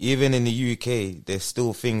 innit? Even in the UK, there's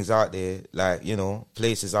still things out there, like, you know,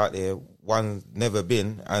 places out there one's never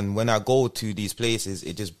been. And when I go to these places,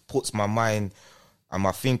 it just puts my mind and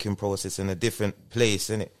my thinking process in a different place,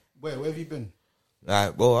 innit? Where have you been?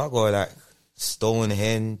 Like, bro, I go like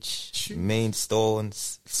Stonehenge, Maidstone,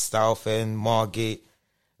 Southend, Margate,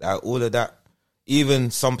 like all of that. Even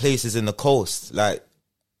some places in the coast, like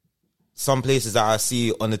some places that I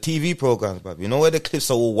see on the TV programs, but you know where the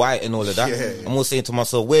cliffs are all white and all of that. Yeah. I'm all saying to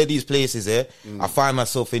myself, where are these places here? I find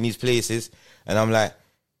myself in these places, and I'm like,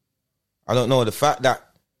 I don't know, the fact that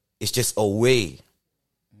it's just away,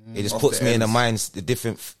 it just puts me in the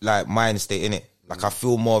different like mind state, innit? Like I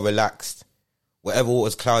feel more relaxed. Whatever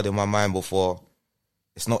was clouding in my mind before,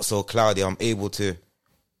 it's not so cloudy. I'm able to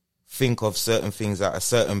think of certain things at a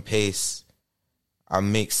certain pace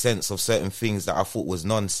and make sense of certain things that I thought was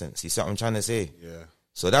nonsense. You see what I'm trying to say? Yeah.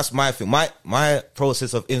 So that's my thing. My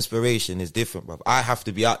process of inspiration is different, bro. I have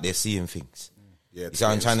to be out there seeing things. Yeah. You see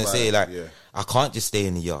what I'm trying to say? Like, I can't just stay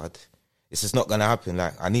in the yard. It's just not going to happen.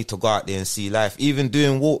 Like, I need to go out there and see life. Even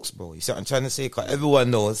doing walks, bro. You see what I'm trying to say? Because everyone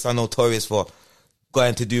knows I'm notorious for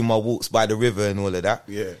going to do my walks by the river and all of that.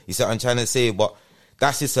 Yeah. You see what I'm trying to say? But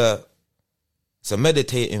that's just it's a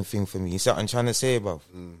meditating thing for me. You see what I'm trying to say, bro?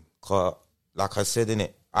 Because, like I said,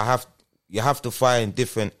 innit, you have to find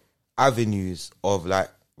different avenues of, like,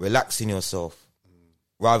 relaxing yourself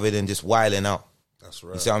rather than just wilding out. That's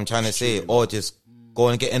right. You see what I'm trying to say? Or just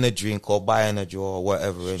going and getting a drink or buying a draw or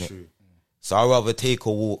whatever, innit? So I'd rather take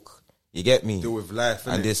a walk, you get me? Deal with life,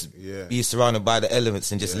 and just be surrounded by the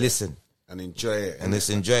elements and just listen. And enjoy it. And just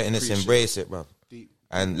enjoy it and just embrace it, bro.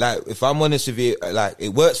 And like, if I'm honest with you, like, it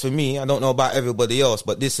works for me. I don't know about everybody else,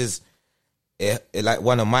 but this is like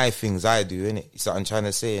one of my things I do, innit? You see what I'm trying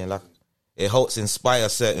to say? And like, it helps inspire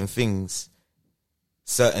certain things,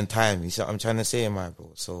 certain time. You see what I'm trying to say, my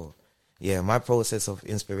bro? So, yeah, my process of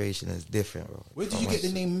inspiration is different, bro. Where did you get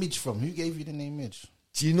the name Midge from? Who gave you the name Midge?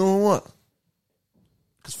 Do you know what?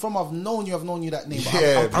 Because I've known you that name.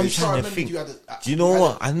 Yeah, I'm trying to think. Do you know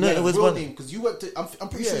what? I know it was one name because you went to. I'm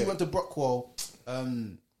pretty sure you went to Brockwell.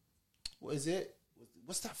 What is it?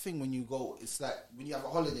 What's that thing when you go? It's like when you have a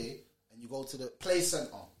holiday and you go to the play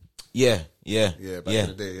center. Yeah, back in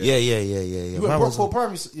the day, yeah. You went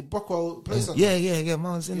Brockwell Play Centre? Yeah.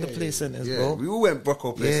 Man was in the Play Centres, bro. We all went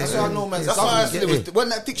Brockwell Play That's Centre. how I know, man. That's how I said it was.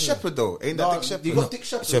 Wasn't that Dick Shepherd though? Ain't that Dick Shepherd? You got Dick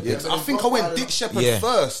Shepherd. Yeah, I think I went Dick Shepherd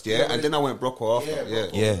first, and then I went Brockwell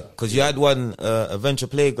after. Yeah, because you had one Adventure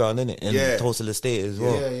Playground, innit, in Tulsa Estate as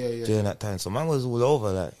well. Yeah. During that time, so man was all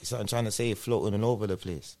over. Like, you see what I'm trying to say, floating all over the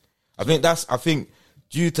place. I think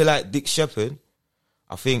due to like Dick Shepherd,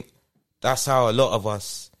 I think that's how a lot of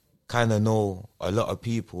us kind of know a lot of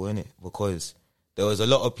people, innit? Because there was a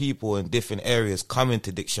lot of people in different areas coming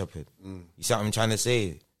to Dick Shepherd. You see what I'm trying to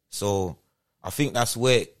say? So I think that's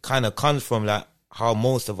where it kind of comes from, like how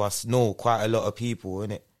most of us know quite a lot of people,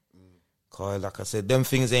 innit? Because like I said, them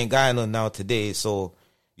things ain't going on now today, so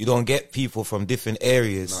you don't get people from different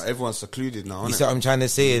areas. No, everyone's secluded now, innit? You see what I'm trying to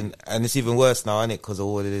say? And it's even worse now, innit? Because of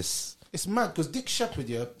all of this. It's mad because Dick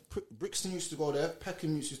Shepherd, Brixton used to go there,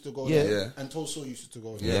 Peckham used to go there, and Tulsa used to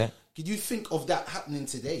go there. Yeah. Could you think of that happening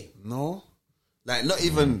today? No. Like, not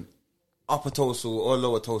even Upper Tulsa or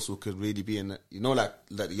Lower Tulsa could really be in the, like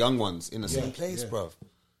the young ones in the same place, bruv.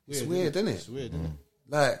 It's weird, isn't it? It's weird, isn't it?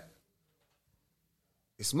 Like,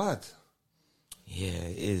 it's mad. Yeah,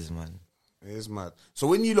 it is, man. It is mad. So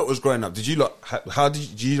when you lot was growing up, how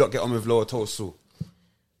did you lot get on with Lower Tulsa?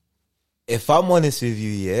 If I'm honest with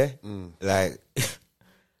you, like,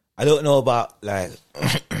 I don't know about, like,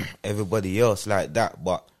 everybody else like that,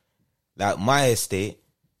 but, like, my estate,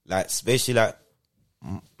 like, especially, like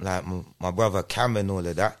my brother Cam and all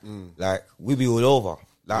of that, like, we be all over,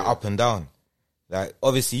 like, up and down. Like,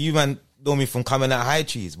 obviously, you man know me from coming at High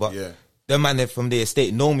Trees, but them man from the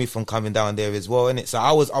estate know me from coming down there as well, innit? So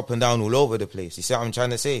I was up and down all over the place. You see what I'm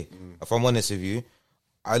trying to say? If I'm honest with you,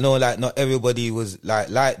 I know, like, not everybody was like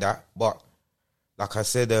that, but like I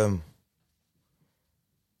said,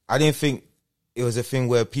 I didn't think it was a thing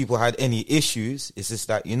where people had any issues. It's just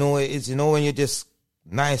that, it is, when you're just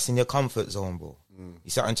nice in your comfort zone, bro.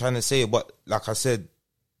 You see what I'm trying to say? But like I said,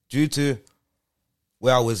 due to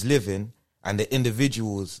where I was living and the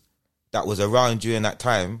individuals that was around during that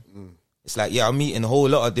time, it's like, I'm meeting a whole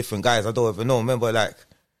lot of different guys I don't even know. Remember, like,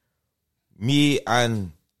 me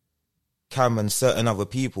and Cam and certain other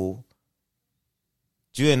people,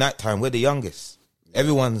 during that time, we're the youngest.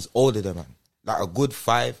 Everyone's older than man. Like a good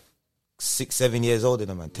 5, 6, 7 years older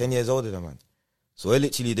than man, 10 years older than man. So we're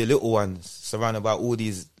literally the little ones surrounded by all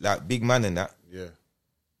these like big men and that. Yeah.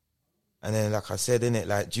 And then, like I said, innit,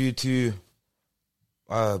 like due to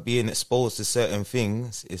being exposed to certain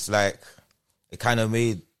things, it's like it kind of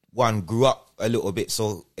made one grew up a little bit.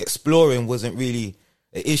 So exploring wasn't really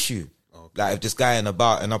an issue. Like, just going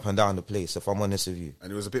about and up and down the place, if I'm honest with you.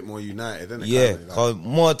 And it was a bit more united, didn't it? Yeah, because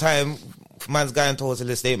more time, man's going towards the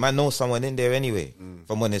estate, man knows someone in there anyway, if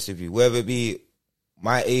I'm honest with you. Whether it be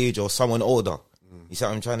my age or someone older. You see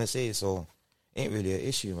what I'm trying to say? So, ain't really an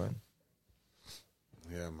issue, man.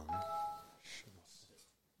 Yeah, man.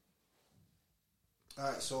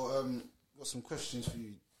 Alright, so, got some questions for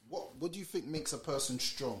you. What do you think makes a person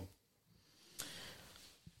strong?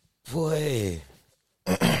 Boy...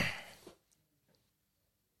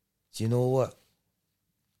 Do you know what?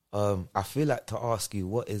 I feel like to ask you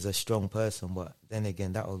what is a strong person, but then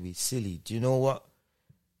again, that would be silly. Do you know what?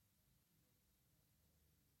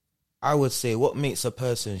 I would say what makes a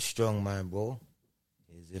person strong, man, bro,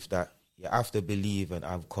 is if that you have to believe and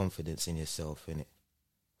have confidence in yourself, innit?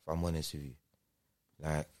 If I'm honest with you.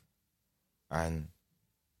 Like, and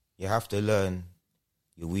you have to learn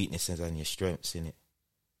your weaknesses and your strengths, innit?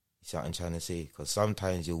 You see what I'm trying to say? Because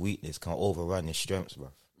sometimes your weakness can overrun your strengths,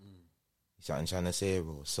 bro. You see what I'm trying to say,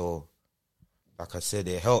 bro? So, like I said,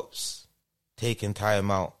 it helps taking time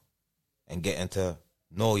out and getting to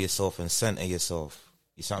know yourself and center yourself.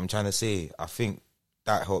 You see what I'm trying to say? I think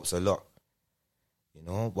that helps a lot.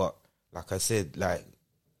 But like I said, like,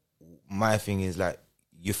 my thing is, like,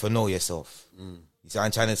 you for know yourself. You see what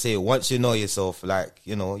I'm trying to say? Once you know yourself, like,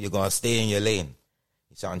 you're going to stay in your lane.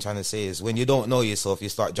 You see what I'm trying to say? Is when you don't know yourself, you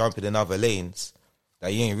start jumping in other lanes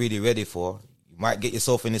that you ain't really ready for. You might get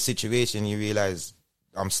yourself in a situation you realize,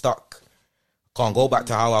 I'm stuck. Can't go back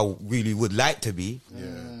to how I really would like to be.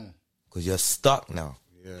 Yeah. Because you're stuck now.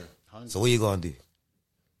 Yeah. So what you going to do?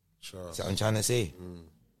 Trust. See what I'm trying to say?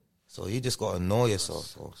 So you just got to know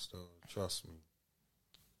yourself. Trust me.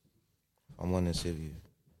 I'm honest with you.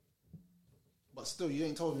 But still, you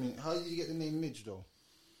ain't told me. How did you get the name Midge, though?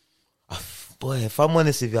 Boy, if I'm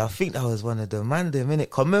honest with you, I think that was one of the man them, innit?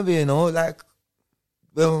 Cause remember, like,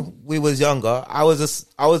 when we was younger, I was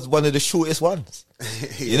one of the shortest ones.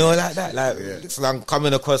 Like that. Like, it's like I'm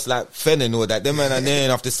coming across like Fen and all that. Them men are near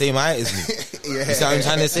enough the same height as me. You see what I'm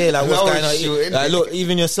trying to say? Like, what's No, going on? it's true, innit? Like, look,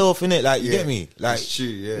 even yourself, innit? Like, you Yeah, get me? Like, it's true,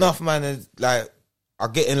 yeah. enough man is, like, are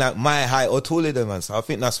getting like my height or taller than man. So I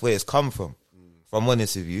think that's where it's come from. If I'm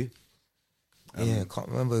honest with you. Yeah, I can't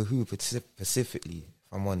remember who specifically,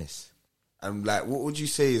 if I'm honest. And like, what would you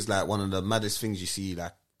say is like one of the maddest things you see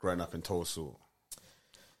like growing up in Tulsa?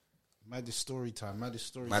 Maddest story time. Maddest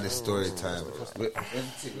story time. You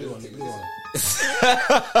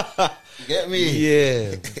get me?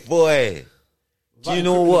 Yeah, boy. Do you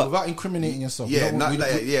know what? Without incriminating yourself. Yeah, we're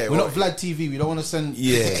not Vlad TV. We don't want to send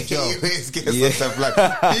Yeah. to jail.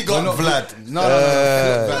 Vlad. He got Vlad. No.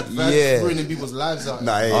 Vlad yeah. ruining people's lives out.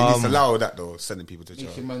 Nah, he needs to allow that though, sending people to jail.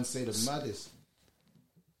 Making man say the maddest.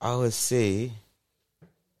 I would say,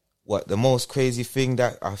 what, the most crazy thing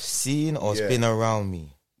that I've seen or it's been around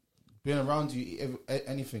me? Been around you,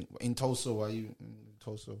 anything. In Tulsa, why you in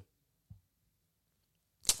Tulsa?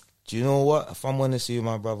 Do you know what? If I'm honest with you,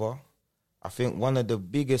 my brother, I think one of the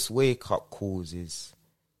biggest wake-up calls is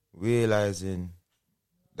realizing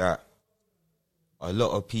that a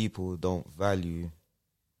lot of people don't value,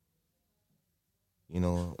 you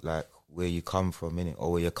know, like where you come from, innit?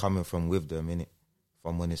 Or where you're coming from with them, innit? If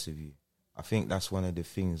I'm honest with you. I think that's one of the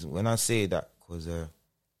things. When I say that, because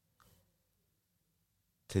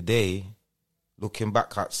today, looking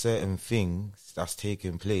back at certain things that's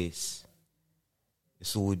taking place,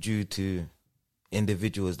 it's all due to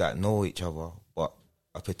individuals that know each other, but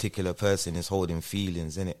a particular person is holding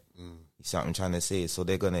feelings, innit? You see what I'm trying to say? So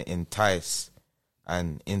they're going to entice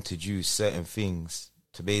and introduce certain things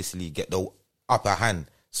to basically get the upper hand,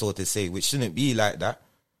 so to say, which shouldn't be like that.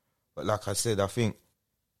 But like I said, I think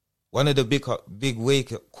one of the big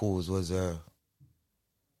wake-up calls was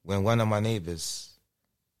when one of my neighbours,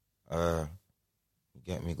 got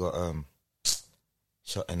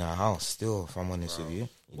shot in her house still, if I'm honest with you.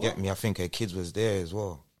 You get me? I think her kids was there as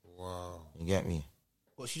well. Wow. You get me?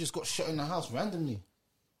 But she just got shot in the house randomly.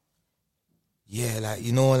 Yeah, like,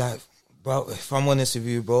 you know, like, bro, if I'm honest with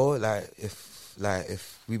you, bro,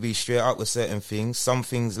 if we be straight up with certain things, some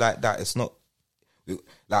things like that, it's not,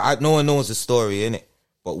 like, no one knows the story, innit?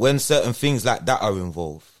 But when certain things like that are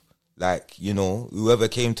involved, like, you know, whoever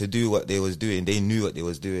came to do what they was doing, they knew what they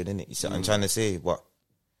was doing, innit? You see what I'm trying to say? But,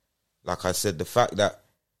 like I said, the fact that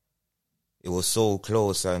it was so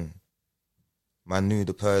close and man knew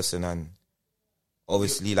the person and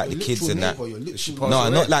obviously like the kids and that. No,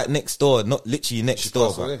 not like next door, not literally next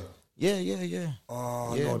door. But yeah.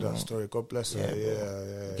 Oh, Yeah, I know that man. story. God bless her.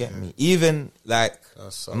 Yeah. Get me? Even like,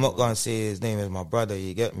 so I'm not gonna say his name is my brother.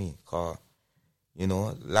 You get me? Cause you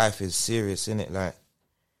know, life is serious, innit? Like,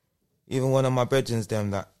 even one of my brethren, them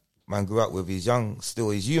that man grew up with, he's young still.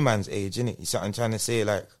 He's you man's age, innit? You see what I'm trying to say?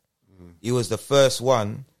 Like, he was the first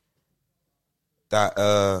one that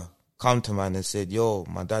come to man and said, "Yo,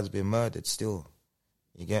 my dad's been murdered still."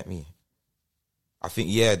 You get me? I think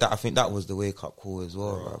that was the wake up call as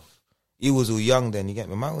well. Bruv. He was all young then. You get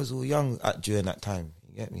me? Man was all young during that time.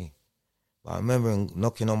 You get me? But I remember him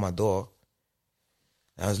knocking on my door.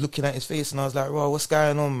 And I was looking at his face and I was like, "Bro, what's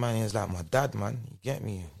going on, man?" He was like, "My dad, man. You get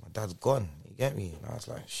me? My dad's gone. You get me?" And I was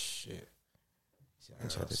like, "Shit." See what I'm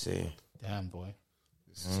trying to say? Damn, boy.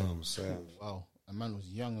 This is what I'm saying. Wow. A man was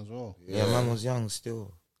young as well. Yeah, man was young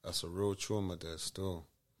still. That's a real trauma there still.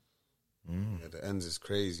 Yeah, the ends is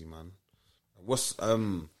crazy, man. What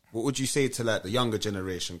would you say to like the younger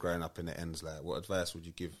generation growing up in the ends? Like, what advice would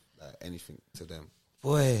you give? Like, anything to them?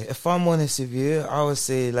 Boy, if I'm honest with you, I would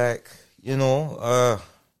say, like, you know,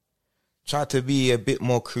 try to be a bit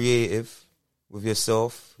more creative with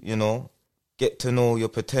yourself, you know, get to know your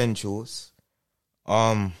potentials.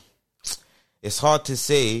 It's hard to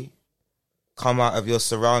say come out of your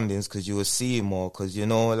surroundings because you will see more, because, you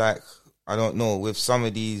know, like, I don't know, with some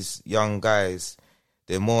of these young guys,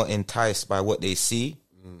 they're more enticed by what they see.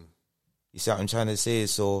 You see what I'm trying to say?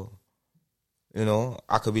 So, you know,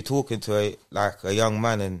 I could be talking to a young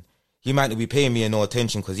man and he might not be paying me no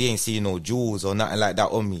attention because he ain't seeing no jewels or nothing like that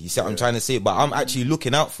on me. You see what I'm trying to say? But I'm actually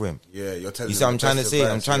looking out for him. Yeah, you're telling You see what I'm trying to say?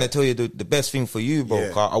 I'm trying to tell you the best thing for you, bro.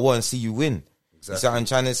 Yeah. 'Cause I want to see you win. Exactly. You see what I'm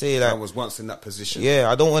trying to say? I Like, was once in that position. yeah,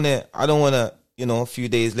 I don't want to, you know, a few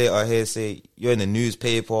days later I hear say you're in the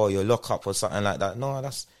newspaper or you're locked up or something like that. No,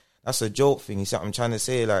 that's a joke thing. You see what I'm trying to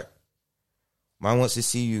say? Like, man wants to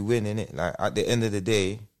see you win, innit? Like, at the end of the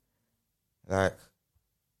day, like,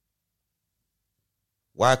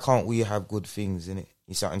 why can't we have good things, innit?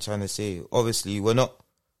 You see what I'm trying to say? Obviously, not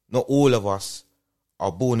all of us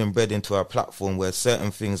are born and bred into a platform where certain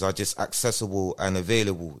things are just accessible and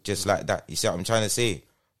available, just like that. You see what I'm trying to say?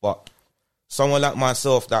 But someone like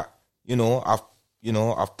myself that,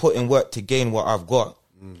 I've put in work to gain what I've got,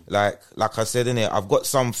 Like I said, innit, I've got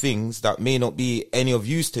some things that may not be any of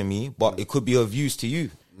use to me, but it could be of use to you.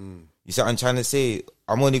 You see what I'm trying to say?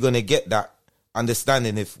 I'm only going to get that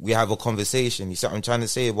understanding if we have a conversation. You see what I'm trying to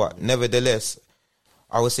say? But nevertheless,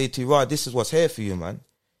 I would say to you, Rod, this is what's here for you, man.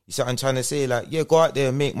 You see what I'm trying to say? Like, yeah, go out there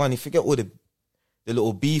and make money. Forget all the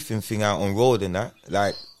little beefing thing out on road and that.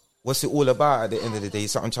 Like, what's it all about at the end of the day? You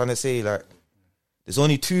see what I'm trying to say? Like, there's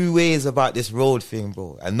only two ways about this road thing,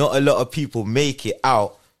 bro. And not a lot of people make it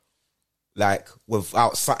out, like,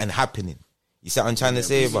 without something happening. You see what I'm trying to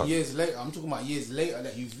say, bro? Years later, I'm talking about years later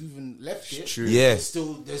that you've even left it. True. Yeah.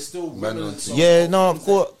 There's still remnants of Yeah, no, of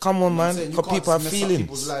course. Come on, You know what I'm man. saying? You Because can't people have mess up feelings.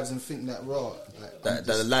 people's lives and think that raw. Like, That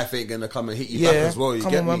the life ain't gonna come and hit you back Yeah, as well. You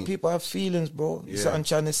come get on, me? man. People have feelings, bro. You see Yeah. what I'm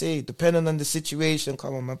trying to say? Depending on the situation,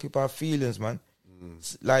 come on, man. People have feelings, man.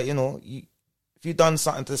 It's like, you know, if you done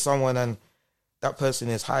something to someone and that person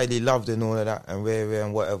is highly loved and all of that and rare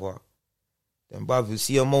and whatever, then, bruv, you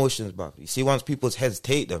see emotions, bruv. You see once people's heads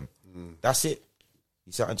take them, that's it.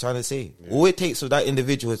 You see what I'm trying to say? All it takes for that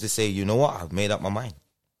individual is to say, you know what, I've made up my mind.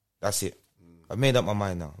 That's it. I've made up my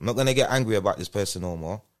mind now. I'm not going to get angry about this person no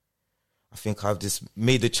more. I think I've just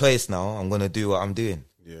made the choice now. I'm going to do what I'm doing.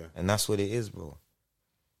 Yeah. And that's what it is, bro. You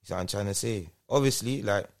see what I'm trying to say? Obviously,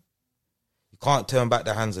 like, you can't turn back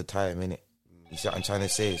the hands of time, innit? You see what I'm trying to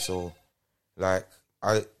say? So, like,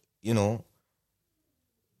 you know,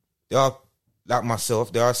 there are, like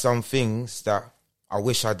myself, there are some things that I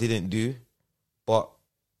wish I didn't do, but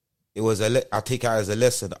it was I take it as a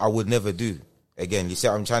lesson I would never do again. You see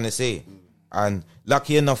what I'm trying to say? And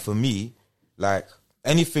lucky enough for me, like,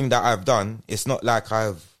 anything that I've done, it's not like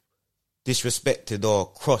I've disrespected or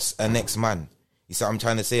crossed a next man. You see what I'm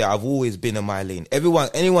trying to say? I've always been in my lane.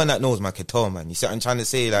 Anyone that knows my Qatar, man, you see what I'm trying to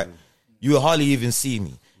say? Like, you will hardly even see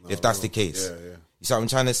me if that's the case. Yeah. You see what I'm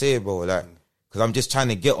trying to say, bro? Like, because I'm just trying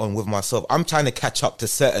to get on with myself. I'm trying to catch up to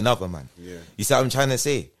certain other man. Yeah. You see what I'm trying to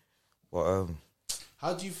say? But,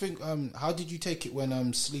 how do you think? How did you take it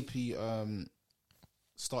when Sleepy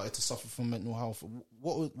started to suffer from mental health?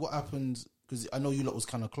 What happened? Because I know you lot was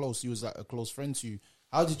kind of close. He was like a close friend to you.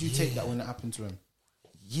 How did you take that when it happened to him?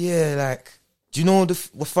 yeah, like, do you know the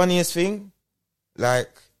funniest thing? Like,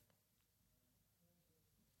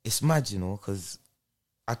 it's mad, you know, because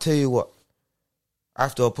I tell you what, I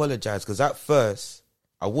have to apologize, because at first,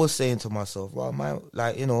 I was saying to myself, well, man,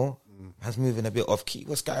 like, you know, man's moving a bit off key.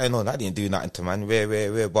 What's going on? I didn't do nothing to man.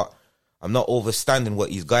 Rare. But I'm not overstanding what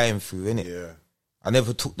he's going through, innit? Yeah. I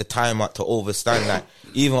never took the time out to overstand, like,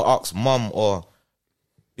 even ask mum or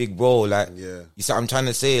big bro, like, Yeah. you see what I'm trying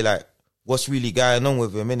to say? Like, what's really going on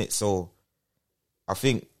with him, innit? So, I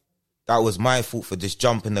think that was my fault for just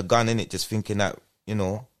jumping the gun, innit? Just thinking that, you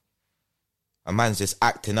know, a man's just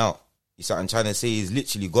acting out. You see what I'm trying to say? He's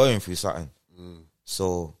literally going through something.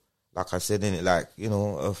 So, like I said, innit, like, you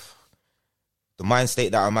know, of the mind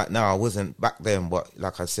state that I'm at now, I wasn't back then, but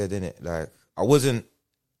like I said, innit, like, I wasn't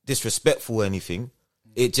disrespectful or anything.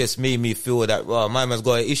 It just made me feel that, well, my man's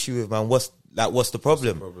got an issue with, man. What's the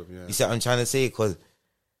problem? Yeah. You see what I'm trying to say? Because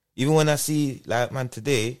even when I see, like, man,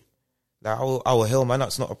 today, like, I will hell, man,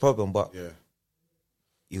 that's not a problem, but Yeah.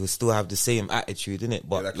 you will still have the same attitude, innit?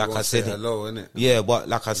 But Like, like you I won't say said, hello, innit? yeah, but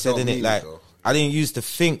like I said, don't innit, mean like, it, though. I didn't used to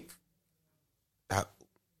think that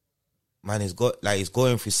man is he's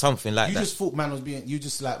going through something like You that. just thought man was being. You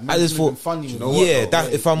just like. I just thought, funny. you know what, yeah, though?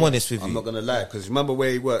 that, if I'm honest with I'm you. not gonna lie, because remember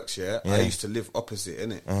where he works, yeah? Yeah. I used to live opposite,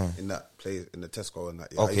 innit? In that place, in the Tesco and that.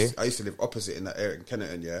 Yeah? Okay. I used to live opposite in that area in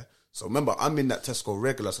Kennerton, yeah? So remember, I'm in that Tesco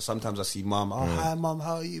regular, so sometimes I see mum, oh, hi mum,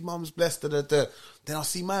 how are you? Mum's blessed, da. Then I'll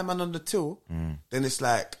see my man on the till. Then it's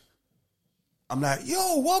like, I'm like,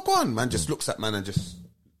 yo, walk on. Man just looks at man and just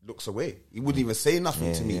looks away. He wouldn't even say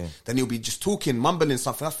nothing to me. yeah. Then he'll be just talking, mumbling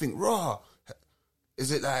something. I think, raw.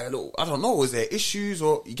 Is it like, I don't know, is there issues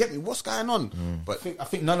or, you get me, what's going on? But I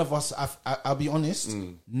think none of us. I'll be honest.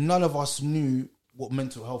 None of us knew what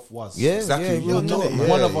mental health was. Yeah, Exactly. yeah, real Yeah, talk, yeah, man.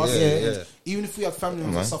 One of us, yeah. even if we had family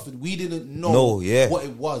members that suffered, we didn't know No, yeah. what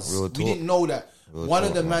it was. Real We talk. didn't know that Real one talk,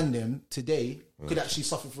 of the man. man them today could actually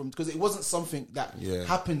suffer from, because it wasn't something that Yeah.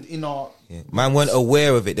 happened in our Man weren't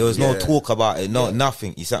aware of it. There was no Yeah. talk about it. No,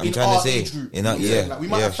 nothing. You see what I'm in trying our to say? age group. In our, Yeah. Like we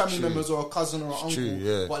might yeah. have family members or a cousin or an uncle, true,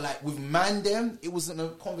 yeah. but like with man them, it wasn't a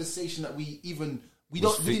conversation that we even. We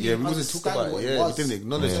Was didn't think- even yeah, we wasn't talk understand about it, what yeah, it we was. didn't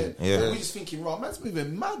acknowledge it. Yeah. We just thinking, right, man's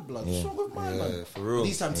moving mad, blood. What's wrong with my man? for real.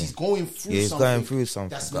 These times he's going through Yeah, he's something. going through something.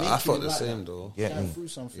 That's But making I felt it the like same, that. though. Get Going me? through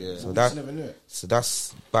something. Yeah. So So we that, just never knew it. so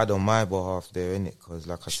that's bad on my behalf there, innit? Because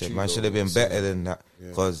like I said, true, man though, should have been honestly. better than that.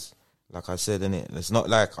 Because like I said, innit, it's not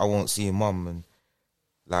like I won't see mum and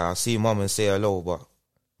like I see mum and say hello, but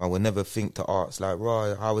I would never think to ask, like,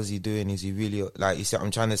 "Raw, how is he doing? Is he really like?" You see, what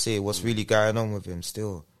I'm trying to say, what's really going on with him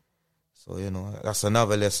still. So that's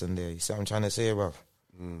another lesson there. You see, what I'm trying to say, bruv.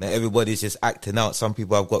 That everybody's just acting out. Some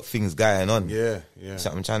people have got things going on. Yeah. You see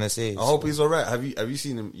what I'm trying to say. I hope he's alright. Have you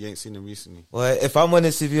seen him? You ain't seen him recently. Well, if I'm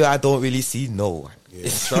honest with you, I don't really see no one. Yeah,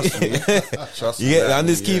 trust me. Trust me. Yeah, I'm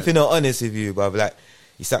just keeping it honest with you, bruv. Like,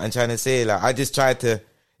 you see what I'm trying to say. Like, I just try to,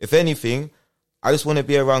 if anything, I just want to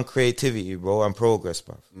be around creativity, bro, and progress,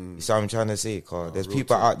 bruv. You see what I'm trying to say? Cause there's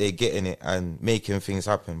people out there getting it and making things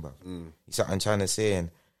happen, bruv. You see what I'm trying to say?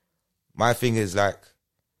 And my thing is, like,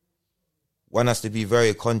 one has to be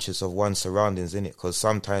very conscious of one's surroundings, innit? Because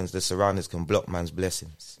sometimes the surroundings can block man's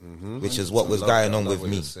blessings, which is what was going on with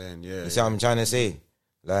me. You see what I'm trying to say?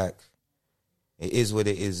 Like, it is what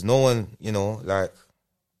it is. No one, like,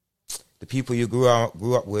 the people you grew up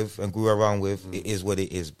with and grew around with, it is what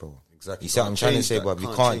it is, bro. Exactly. You see what I'm trying to say, bro?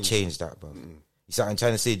 You can't change that, bro. You see what I'm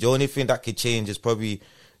trying to say? The only thing that could change is probably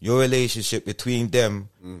your relationship between them,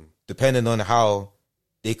 depending on how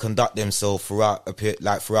they conduct themselves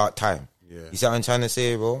throughout time. Yeah. You see what I'm trying to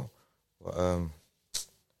say, bro? But, yeah,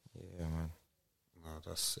 man. No,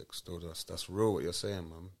 that's sick still. That's real what you're saying,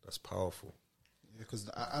 man. That's powerful. Yeah, because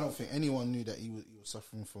I don't think anyone knew that he was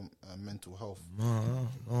suffering from mental health. No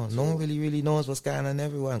one really knows what's going on.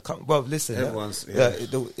 Everyone, come, bro, listen. Everyone's,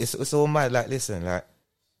 it's all mad. Like, listen,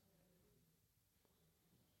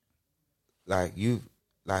 like you,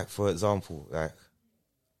 like, for example, like,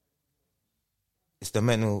 it's the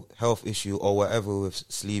mental health issue or whatever with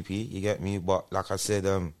Sleepy, you get me? But like I said,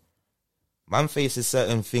 man faces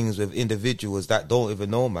certain things with individuals that don't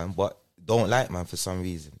even know man, but don't like man for some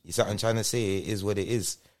reason. You see what I'm trying to say? It is what it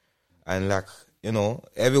is. And like,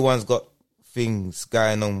 everyone's got things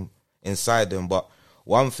going on inside them. But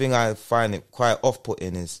one thing I find it quite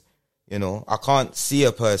off-putting is, I can't see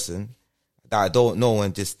a person that I don't know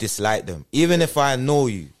and just dislike them. Even if I know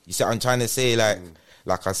you. You see what I'm trying to say?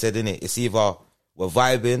 Like I said, innit? It's either we're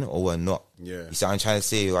vibing or we're not. Yeah. You see what I'm trying to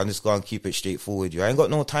say? I'm just going to keep it straightforward. I ain't got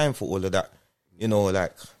no time for all of that,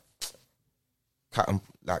 like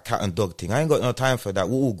cat and dog thing. I ain't got no time for that.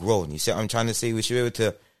 We're all grown. You see what I'm trying to say? We should be able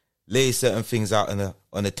to lay certain things out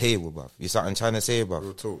on the table, bruv. You see what I'm trying to say, bruv?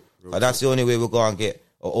 Real talk. But that's the only way we're going to get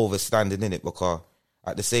an overstanding in it, because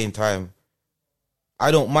at the same time,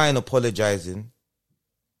 I don't mind apologising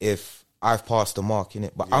if I've passed the mark in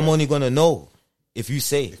it, but I'm only going to know if you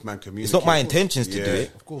say it. It's not my intentions to do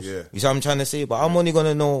it. Of course. Yeah. You see what I'm trying to say? But I'm only going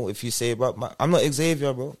to know if you say, bro. I'm not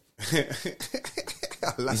Xavier, bro. You see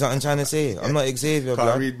what I'm trying to say? I'm not Xavier, bro.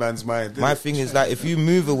 Can't read man's mind. My thing is, like, if you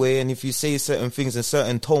move away and if you say certain things in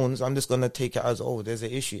certain tones, I'm just going to take it as, there's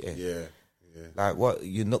an issue here. Yeah. Like, what?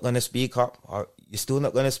 You're not going to speak up? Or you're still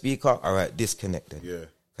not going to speak up? All right, disconnect then. Yeah.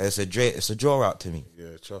 It's a draw out to me.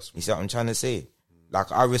 Yeah, trust me. You see what I'm trying to say?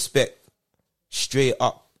 Like, I respect straight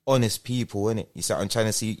up honest people, innit? You see what I'm trying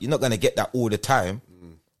to say? You're not going to get that all the time.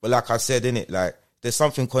 But like I said, innit? Like, there's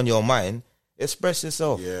something on your mind, express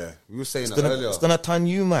yourself. Yeah. We were saying earlier. It's going to turn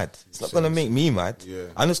you mad. It's not going to make me mad. Yeah.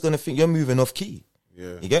 I'm just going to think you're moving off key.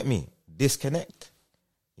 Yeah. You get me? Disconnect.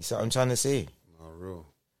 You see what I'm trying to say? No, real.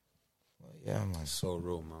 Yeah, man. So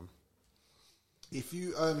real, man. If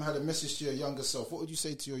you had a message to your younger self, what would you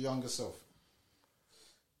say to your younger self?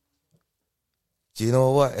 Do you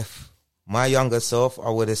know what? If my younger self, I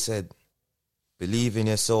would have said, believe in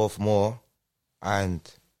yourself more and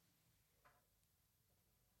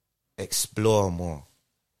explore more.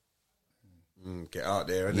 Get out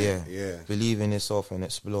there, innit? Yeah. Believe in yourself and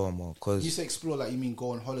explore more. Cause you say explore, like, you mean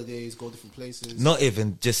go on holidays, go different places? Not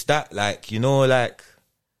even just that, like, like,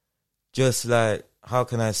 just like, how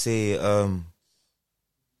can I say,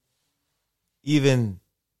 even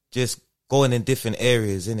just going in different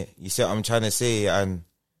areas, innit? You see what I'm trying to say?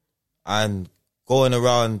 And going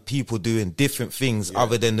around people doing different things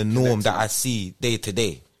other than the norm that I see day to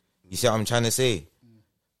day. You see what I'm trying to say?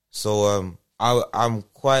 So I'm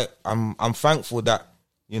thankful that,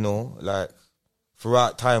 like,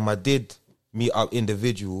 throughout time I did meet up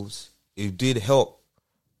individuals who did help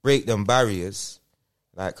break them barriers,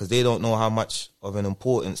 like, because they don't know how much of an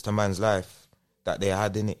importance to man's life that they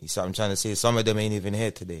had in it. You see what I'm trying to say? Some of them ain't even here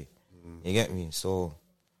today. You get me? So,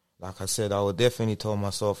 like I said, I would definitely tell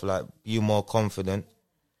myself, like, be more confident.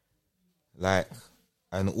 Like,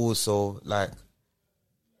 and also, like,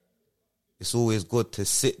 it's always good to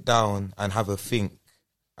sit down and have a think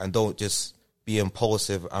and don't just be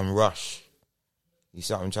impulsive and rush. You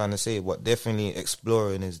see what I'm trying to say? But definitely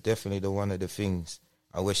exploring is definitely one of the things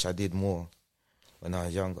I wish I did more when I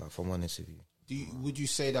was younger, if I'm honest with you. Would you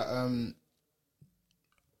say that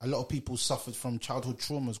a lot of people suffered from childhood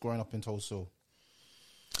traumas growing up in Tulsa?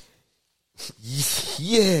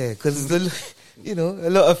 Yeah, because you know, a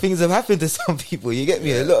lot of things have happened to some people. You get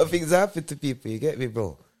me? A lot of things have happened to people. You get me,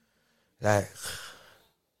 bro? Like,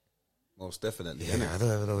 most definitely. yeah, I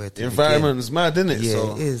don't even know where to The environment's mad, isn't it? Yeah,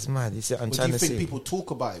 So, it is mad. You see what I'm But do trying you to think say? people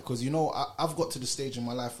talk about it? Because, you know, I've got to the stage in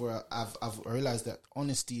my life where I've realized that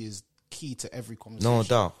honesty is key to every conversation. No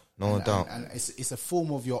doubt. No doubt. And it's a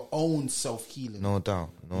form of your own self-healing. No doubt.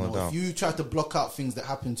 No You know, doubt. if you try to block out things that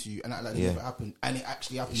happen to you and act like they Yeah. never happened, and it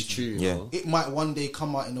actually happens it's to you, true, Yeah. you know? it might one day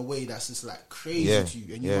come out in a way that's just like crazy Yeah. to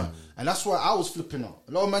you. And, Yeah. and that's why I was flipping out.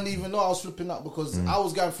 A lot of men didn't even know I was flipping out because I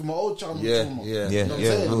was going through my old childhood Yeah, trauma. yeah. You know what I'm Yeah,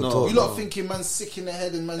 saying? real talk. You lot thinking man's sick in the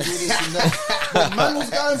head and man's doing this and that. But man was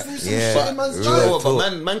going through some Yeah. shit in man's Real You know childhood.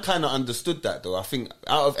 what, but man kind of understood that though. I think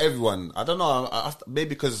out of everyone, I don't know, maybe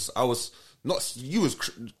because I was not, you was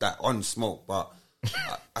that on smoke, but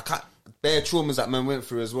I can't, bare traumas that man went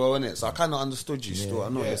through as well, innit? So I kind of understood you still. I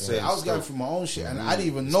know what you're saying. I was going still. through my own shit and I didn't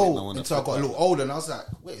even Just make no know one until I got a flip little older and I was like,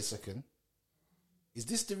 wait a second. Is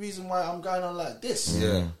this the reason why I'm going on like this?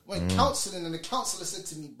 Yeah. When counselling and the counsellor said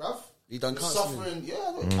to me, bruv, You done you're counselling? suffering. Yeah,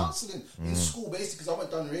 I went counselling in school basically because I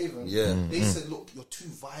went down Raven. Yeah. They said, look, you're too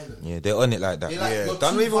violent. Yeah, they're on it like that. They're like, Yeah. you're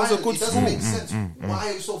Dun too Raven was a violent. good It doesn't school. make sense. Why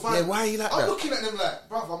are you so violent? Yeah, why are you like I'm that? looking at them like,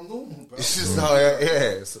 bruv, I'm normal, bruv. It's just how,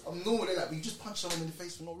 yeah. I'm normal. They're like, but you just punch someone in the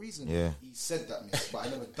face for no reason. Yeah. He said that, miss, but I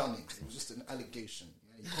never done it. It was just an allegation.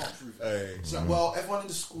 You can't prove it. It's like, well, everyone in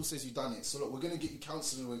the school says you've done it. So look, we're going to get you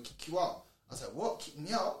counselling. We'll kick you out. I was like, what? Kick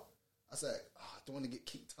me out? I was like, I don't want to get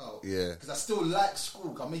kicked out. Yeah. Because I still like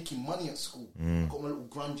school. I'm making money at school. I got my little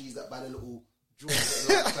grungies that buy the little drawers.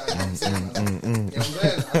 You know what I'm saying?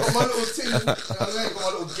 I got my little thing. You know what I'm saying? Got my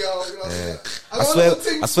little girl. You know what I'm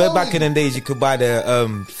saying? I swear back in the days you could buy the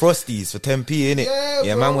Frosties for 10p, innit?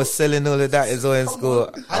 Yeah, man bro. was selling all of that as well in school.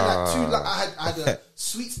 I had like two. Like I had a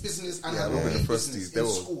sweets business and I had a weed Frosties, business they in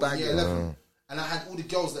were school in banging. year 11. And I had all the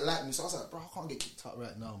girls that liked me. So I was like, bro, I can't get kicked out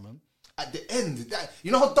right now, man. At the end,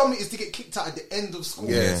 you know how dumb it is to get kicked out at the end of school?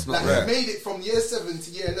 Yeah, it's not like, right. I made it from year 7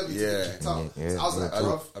 to year 11 to get kicked out. So I was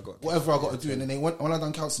like, bro, whatever I got to do. And then when I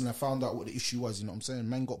done counselling, I found out what the issue was. You know what I'm saying?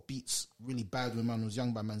 Man got beats really bad when man was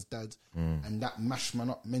young by man's dad. And that mashed man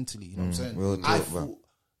up mentally. You know what I'm saying? Real talk, I bro. thought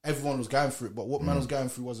everyone was going through it, but what man was going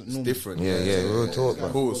through wasn't normal. Different. Yeah, real talk, Guy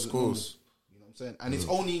bro. Course. wasn't normal. You know what I'm saying? And it's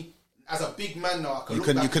only as a big man now I can You look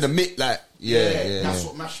can, back you can and admit like, yeah. that's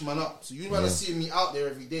what mashed man up. So you want to see me out there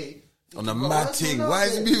every day On a thinking, mad "Why is thing. man Why out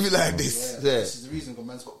is he there?" moving like this? Yeah, Yeah. this is the reason because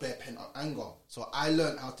man's got bare pent up anger. So I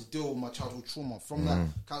learned how to deal with my childhood trauma from that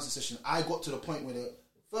counselling session. I got to the point where the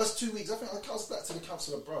first 2 weeks, I think I counseled back to the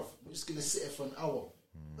counsellor, bruv, we're just gonna sit here for an hour.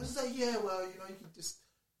 I was like, yeah, well, you know, you can just,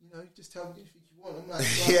 you tell me anything you want. I'm like,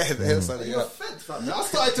 Yeah, there's something. you're fed, fam. I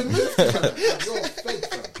started to move. Fam. You're fed,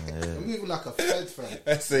 fam. You're moving like a fed, fam.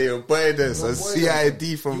 Let's say your boy this, a Boy,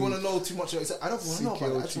 CID from. You want to know too much? He said, I don't want to know about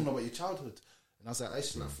that. I just CKOT. want to know about your childhood. And I was like, I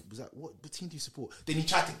used to was like, what team do you support? Then he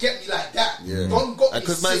tried to get me like that. Yeah. Don got me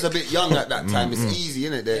Because sick. man's a bit young at that time, it's easy,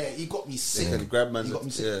 innit? Yeah, he got me sick. can grab man's- He got me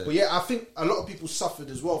sick. yeah. But yeah, I think a lot of people suffered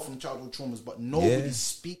as well from childhood traumas, but nobody Yeah.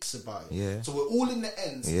 speaks about it. Yeah. So we're all in the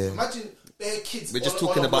ends. Yeah. Imagine bare kids. We're just on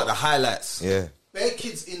talking a about the block. highlights. Yeah. Bare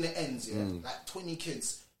kids in the ends, like 20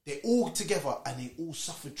 kids. They're all together and they all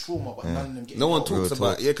suffered trauma, but none of them get No one help. talks Real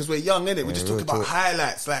about talk. yeah, because we're young, innit? We just talk real about talk.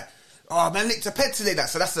 highlights, like, oh man licked a pet today, that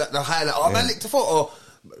so that's the highlight. Oh man licked a foot, or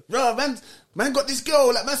bro, man got this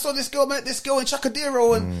girl, like man saw this girl in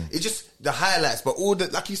Chakadero, and it's just the highlights. But all the,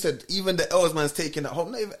 like you said, even the L's man's taking at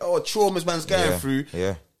home, not even, or traumas man's going through.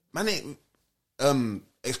 Yeah. Man ain't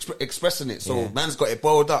expressing it, so man's got it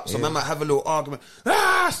boiled up. So man might have a little argument,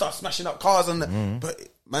 start smashing up cars, and but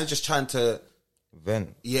man's just trying to.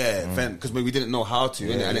 Vent. Vent, because we didn't know how to,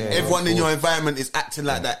 innit? And yeah, everyone of in your course. environment is acting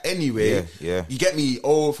like that anyway. Yeah. You get me?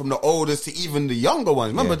 From the oldest to even the younger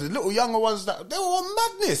ones. Remember the little younger ones that they were on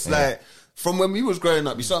madness, like from when we was growing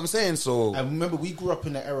up. You see what I'm saying? So I remember we grew up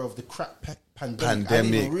in the era of the crack pandemic. I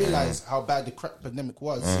didn't even realise how bad the crack pandemic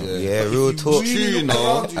was. Yeah, But real if you talk. really look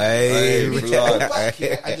around you, Hey, you blood. go back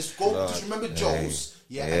here and just go. Just remember Joe's,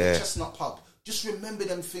 and the Chestnut Pub. Just remember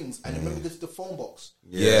them things and remember the phone box.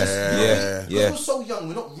 Yeah. We're so young,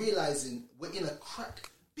 we're not realising we're in a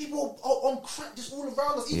crack. People are on crack just all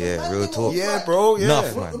around us. Even Yeah, man, real they're on talk. yeah, crack. bro, yeah.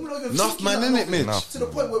 Enough, We're man. not even Enough, thinking man, that innit, Mitch? much. To the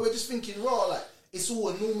point where we're just thinking, raw, like it's all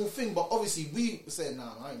a normal thing. But obviously, we say,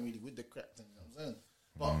 nah, I ain't really with the crack thing. You know what I'm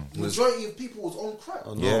saying? But majority of people was on crack.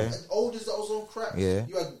 Yeah. And oldest that was on crack. Yeah.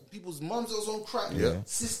 You had people's mums that was on crack. Yeah.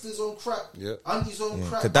 Sisters on crack. Yeah. Aunties on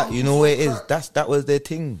crack. Cause that, you know uncles where on it is. crack. That was their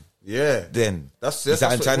thing. Yeah. Then That's what I'm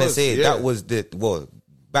what trying it to was, say. yeah. That was the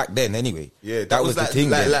back then anyway. Yeah, that was the like, thing.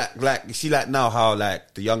 Like you see, like now how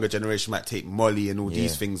like the younger generation might take Molly and all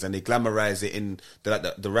these things and they glamorize it in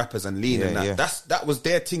the rappers and lean and that. Yeah. That was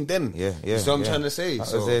their thing then. Yeah. You see what I'm trying to say?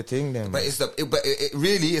 That was their thing then. But it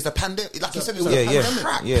really is a pandemic. Like you said, it was Yeah, a yeah.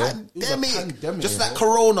 pandemic. Yeah. Pandemic. Just like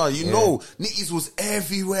Corona, you know, nitties was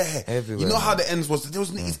everywhere. Everywhere, You know how man. the ends was. There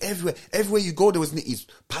was nitties everywhere. Everywhere you go, there was nitties.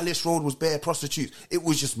 Palace Road was bare prostitutes. It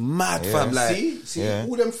was just mad, fam. Like, See,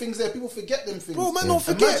 all them things there. People forget them things. Bro, man, don't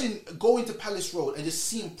forget. Imagine going to Palace Road and just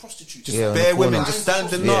seeing prostitutes. just Yeah, on the bare corner. women just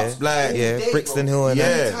standing Yeah. up, like day, Brixton bro. Hill and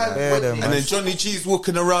Yeah. that. Bare them, And man. then Johnny G's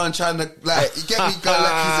walking around trying to like, you get me, girl,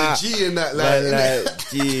 like he's a G in that, like,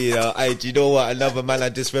 innit? Do you know what? Another man I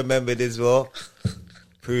just remembered as well.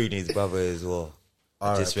 Pruny's brother as well.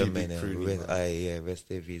 I just R.I.P. remember Big him. Pruny, man.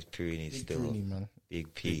 Rest in peace, Pruny still. Pruny, man.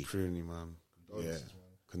 Big P. Big Pruny, man. Yeah,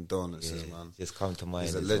 condolences, Yeah, man. just come to mind.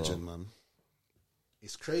 He's a as legend, well. man.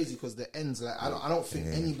 It's crazy because the ends, like, I don't think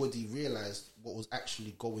anybody realized what was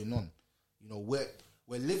actually going on. You know, we're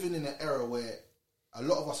living in an era where a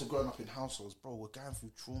lot of us are growing up in households, bro. We're going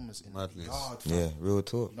through traumas in Madness. the yard. Fam. Yeah, real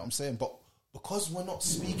talk. You know what I'm saying? But because we're not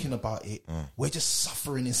speaking about it, we're just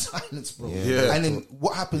suffering in silence, bro. Yeah. And then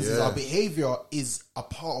what happens is Yeah. our behavior is a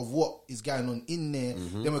part of what is going on in there.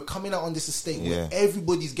 Then we're coming out on this estate where Yeah.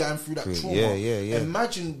 everybody's going through that trauma. Yeah.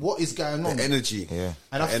 Imagine what is going on. The energy. Yeah.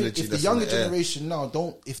 And I think energy if the that's younger in the air. generation now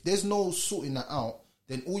if there's no sorting that out,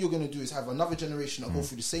 then all you're going to do is have another generation that go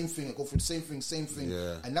through the same thing, same thing.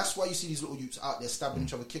 Yeah. And that's why you see these little youths out there stabbing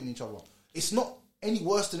each other, killing each other. It's not any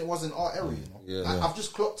worse than it was in our era, you know? Yeah. Like, I've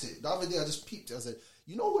just clocked it. The other day I just peeped it. I said,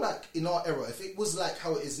 you know, like in our era, if it was like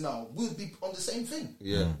how it is now, we'd be on the same thing.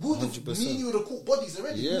 Yeah, We would have, 100%. me and you would have caught bodies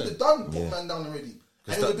already. Yeah. We would have done put man down already.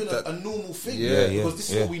 And it would have been that- a normal thing. Yeah, Because this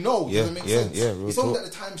is what we know. Yeah, Does it make yeah, sense? yeah, real It's only talk.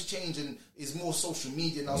 that the times change and it's more social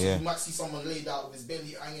media now. So Yeah. you might see someone laid out with his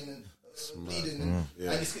belly hanging and bleeding. And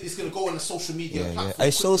it's going to go on the social media platform.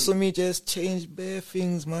 Hey, social quickly. media has changed bare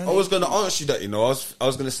things, man. I was going to ask you that, you know. I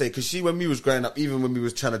was going to say, because see, when we was growing up, even when we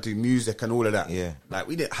was trying to do music and all of that, Yeah. like,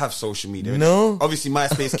 we didn't have social media. No. Obviously,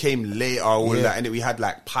 MySpace came later, all of Yeah. that, and then we had,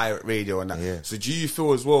 like, pirate radio and that. Yeah. So do you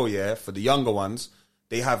feel as well, for the younger ones,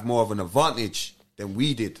 they have more of an advantage than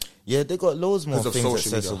we did? Yeah, they got loads more 'Cause of things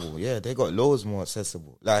social media. accessible. Yeah, they got loads more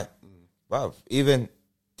accessible. Like, wow, even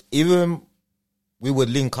we would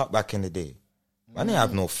link up back in the day. I didn't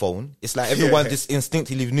have no phone. It's like everyone just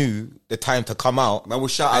instinctively knew the time to come out. Man, we'll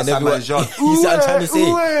shout And outside everyone- man's yard. You see what I'm trying to say? Do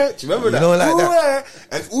you remember You that? know, like that.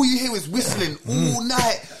 And all you hear is whistling all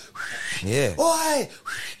night. Yeah. Oi!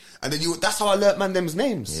 And then that's how I learnt man them's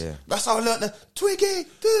names. Yeah. That's how I learnt the Twiggy.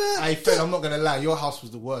 da-da, Hey, Fred, I'm not going to lie. Your house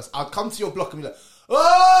was the worst. I'll come to your block and be like, oi!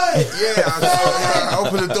 I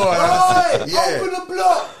open the door. Oi! Yeah. Open the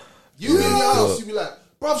block! You in your house, you be like,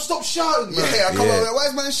 bruv, stop shouting, man. Yeah, I come over. Why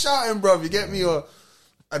is man shouting, bro? You get me?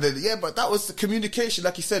 And then, but that was the communication.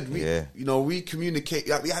 Like you said, we communicate.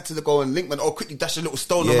 Like, we had to go and link, man. Or quickly dash a little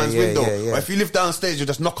stone on man's window. Or if you live downstairs, you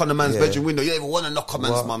just knock on the man's bedroom window. You don't even want to knock on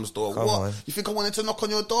man's mum's door. Come What? on. You think I wanted to knock on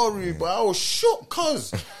your door, Ruby? But I was shook,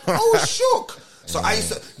 cuz. I was shook. So I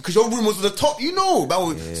used to, because your room was at the top, you know. But I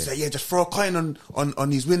would say, just throw a coin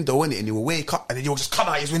on his window, innit? And he will wake up and then he'll just come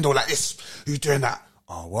out his window like this. Who's doing that?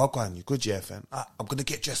 Oh, well gone. You good, yeah, fam? I'm going to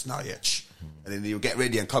get dressed now, yeah. And then he'll get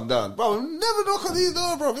ready and come down. Bro, never knock on his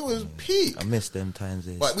door, bro. It was peak. I miss them times.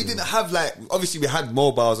 But we didn't have, like, obviously we had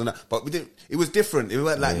mobiles and that, but we didn't, it was different. It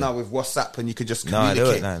weren't like now with WhatsApp and you could just No, communicate. they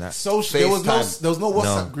weren't like that. Social, there was no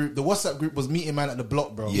WhatsApp No. group. The WhatsApp group was meeting man at the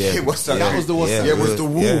block, bro. Yeah. WhatsApp That group. was the WhatsApp Yeah, it was the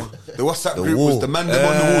wall. Yeah. The WhatsApp The group wall. was the man them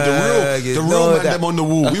on the wall. you The real know man that. them on the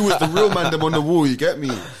wall. We was the real man them on the wall, you get me?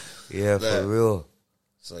 Yeah, for real.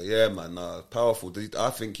 So yeah, man, powerful. I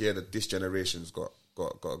think that this generation's got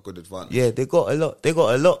a good advantage. Yeah, they got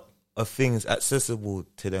a lot of things accessible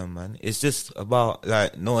to them, man. It's just about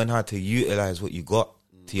like knowing how to utilize what you got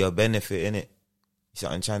to your benefit, innit? You see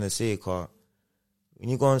what I'm trying to say, Carl? When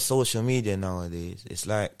you go on social media nowadays, it's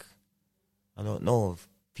like, I don't know, if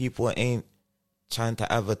people ain't trying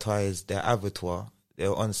to advertise their avatar.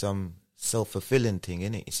 They're on some self-fulfilling thing,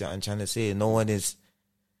 innit? You see what I'm trying to say? No one is,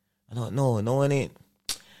 I don't know,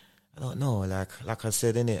 like I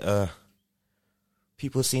said, innit?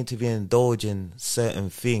 People seem to be indulging certain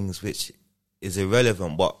things which is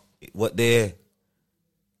irrelevant, but what they're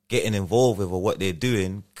getting involved with or what they're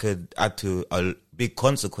doing could add to big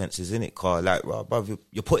consequences, innit, Carl? Like, bruv,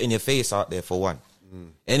 you're putting your face out there for one.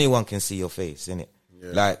 Anyone can see your face, innit?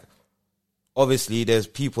 Yeah. Like, obviously, there's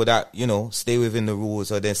people that, stay within the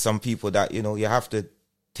rules, or there's some people that, you have to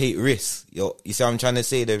take risks. You see what I'm trying to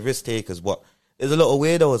say? They're risk takers, but there's a lot of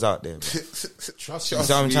weirdos out there. Trust You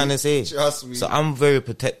see what I'm trying to say? Trust me. So I'm very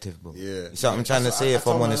protective, bro. Yeah. You see what I'm trying to say? If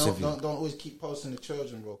I'm honest with you. Don't always keep posting the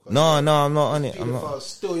children, bro. No, I'm not on it. I'm Pedophiles not.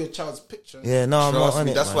 steal your child's picture. Yeah, no, I'm not Trust on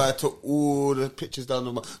me, it. that's man. why I took all the pictures down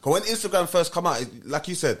on my. Cause when Instagram first come out, like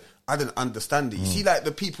you said, I didn't understand it. You see, like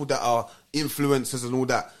the people that are influencers and all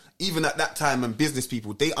that, even at that time, and business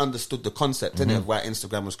people, they understood the concept, innit, of why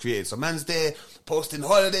Instagram was created. So man's there posting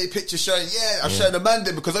holiday pictures, showing, I'm showing the man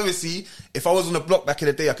there, because obviously, if I was on the block back in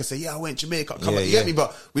the day, I could say, I went to Jamaica, come on, you get me?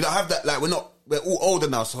 But we don't have that. Like we're all older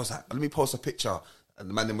now, so I was like, let me post a picture, and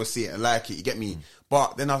the man then will see it and like it. You get me?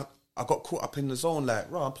 But then I got caught up in the zone,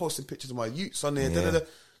 like, I'm posting pictures of my youths on there.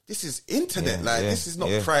 This is internet, this is not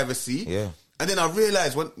privacy. Yeah. And then I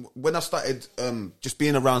realised when I started just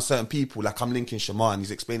being around certain people, like I'm linking Shaman,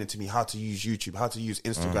 he's explaining to me how to use YouTube, how to use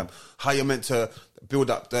Instagram, how you're meant to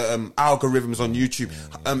build up the algorithms on YouTube,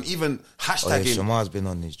 even hashtagging. Shaman's been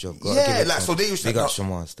on this job. So they used to... Big up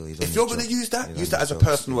Shaman still. If you're going to use that as a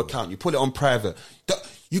personal account. You put it on private.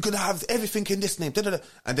 You're going to have everything in this name.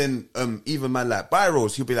 And then even man like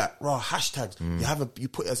Byros, he'll be like, hashtags. You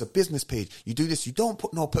put it as a business page. You do this. You don't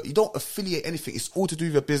you don't affiliate anything. It's all to do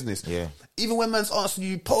with your business. Yeah. Even when man's asking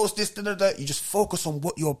you, post this, you just focus on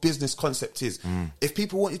what your business concept is. If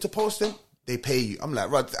people want you to post them, they pay you. I'm like,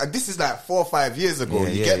 and this is like 4 or 5 years ago.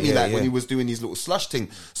 You get me? When he was doing his little slush thing.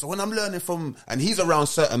 So when I'm learning from, and he's around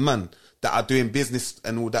certain men that are doing business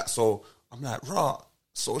and all that. So I'm like,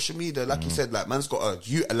 social media, like you said, like man's got to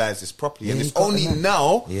utilize this properly, and it's only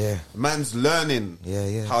now man's learning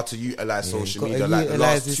how to utilize social media. Like the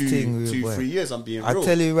last 2-3 years, I'm being real. I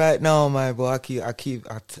tell you right now, my bro,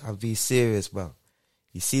 I'll be serious, bro.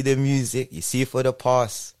 You see the music, you see for the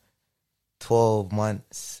past 12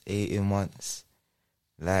 months, 18 months,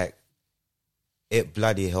 like it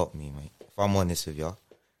bloody helped me, mate. If I'm honest with you,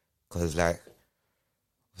 because like.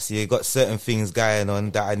 See, you got certain things going on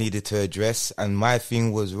that I needed to address, and my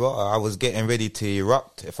thing was raw. I was getting ready to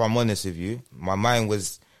erupt. If I'm honest with you, my mind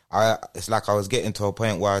was. It's like I was getting to a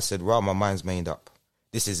point where I said, "Raw, my mind's made up.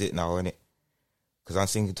 This is it now, innit?" Because I'm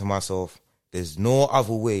thinking to myself, "There's no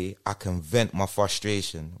other way I can vent my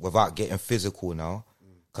frustration without getting physical now."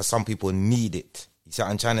 Because some people need it. You see what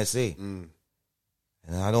I'm trying to say? And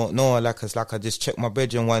I don't know. It's like I just checked my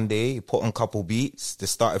bedroom one day, put on a couple beats,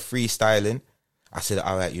 just started freestyling. I said,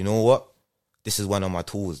 all right, you know what? This is one of my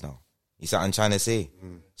tools now. You see what I'm trying to say?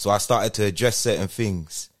 So I started to address certain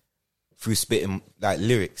things through spitting like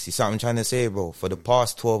lyrics. You see what I'm trying to say, bro? For the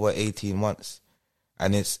past 12 or 18 months.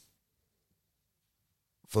 And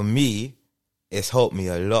for me, it's helped me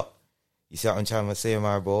a lot. You see what I'm trying to say,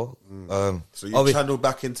 my bro? So you channel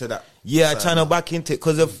back into that? Yeah, I channel back into it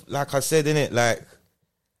because of, like I said, innit, like,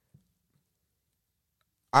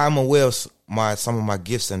 I'm aware of some of my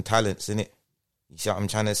gifts and talents, innit? You see what I'm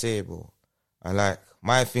trying to say, bro? And like,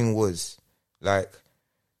 my thing was, like,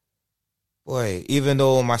 boy, even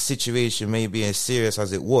though my situation may be as serious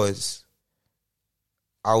as it was,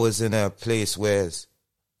 I was in a place where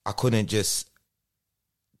I couldn't just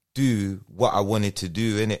do what I wanted to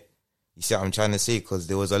do, innit? You see what I'm trying to say? Because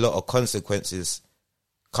there was a lot of consequences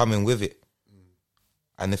coming with it.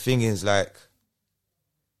 And the thing is, like,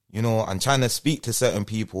 you know, I'm trying to speak to certain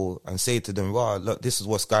people and say to them, wow, look, this is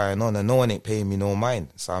what's going on, and no one ain't paying me no mind.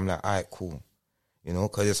 So I'm like, all right, cool. You know,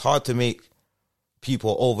 because it's hard to make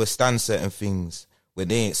people understand certain things when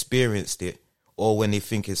they ain't experienced it, or when they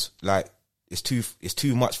think it's like, it's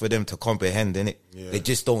too much for them to comprehend, innit? Yeah. They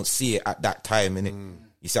just don't see it at that time, innit?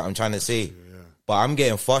 You see what I'm trying to say? Yeah. But I'm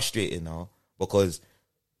getting frustrated now because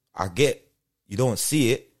you don't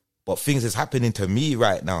see it, but things is happening to me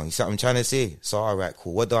right now. You see what I'm trying to say? So, all right,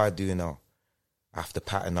 cool. What do I do now? I have to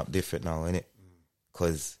pattern up different now, innit?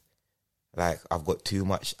 Because, like, I've got too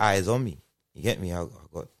much eyes on me. You get me? I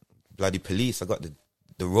got bloody police. I got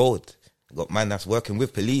the road. I got man that's working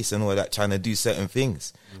with police and all that, trying to do certain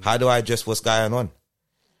things. How do I address what's going on?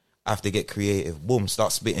 I have to get creative. Boom,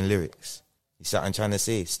 start spitting lyrics. You see what I'm trying to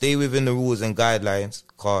say? Stay within the rules and guidelines.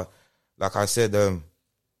 Cause, like I said,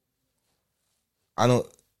 I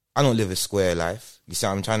don't live a square life. You see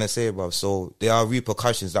what I'm trying to say, bro? So there are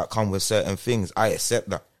repercussions that come with certain things. I accept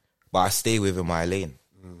that. But I stay within my lane.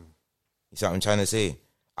 You see what I'm trying to say?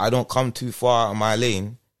 I don't come too far out of my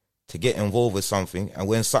lane to get involved with something. And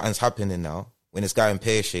when something's happening now, when it's going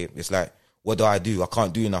pear-shaped, it's like, what do? I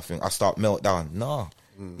can't do nothing. I start meltdown. No.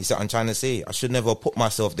 You see what I'm trying to say? I should never have put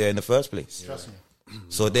myself there in the first place. Trust me.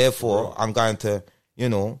 So therefore, I'm going to, you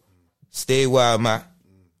know, stay where I'm at.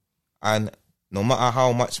 And no matter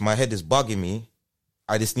how much my head is bugging me,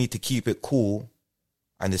 I just need to keep it cool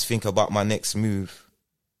and just think about my next move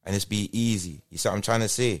and just be easy. You see what I'm trying to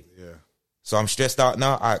say? Yeah. So I'm stressed out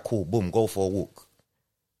now. All right, cool. Boom, go for a walk.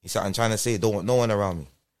 You see what I'm trying to say? Don't want no one around me.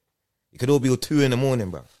 It could all be 2 a.m,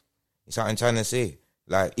 bruv. You see what I'm trying to say?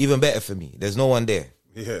 Like, even better for me. There's no one there.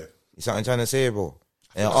 Yeah. You see what I'm trying to say, bro?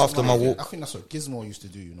 And after my walk... I think that's what Gizmo used to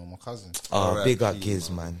do, you know, my cousin. Oh, big up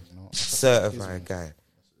Giz, man. Certified guy.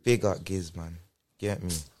 Big up Giz, man. Get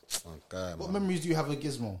me. Okay, What memories do you have of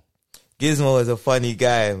Gizmo? Gizmo is a funny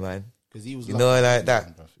guy, man. Because he was You know, like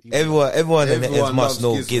that. Everyone in the ends must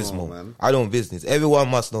know loves Gizmo. man. I don't business. Everyone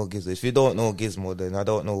must know Gizmo. If you don't know Gizmo, then I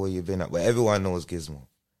don't know where you've been at. But everyone knows Gizmo.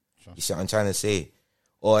 You see what I'm trying to say?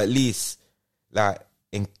 Or at least, like,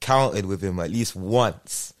 encountered with him at least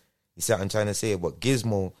once. You see what I'm trying to say? But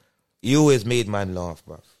Gizmo, he always made man laugh,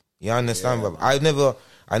 bruv. You understand, bruv?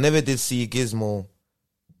 I never did see Gizmo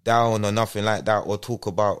down or nothing like that, or talk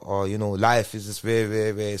about, or, you know, life is just very,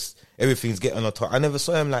 very, very, everything's getting on top. I never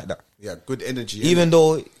saw him like that. Yeah, good energy. Even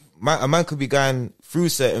though a man could be going through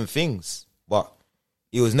certain things, but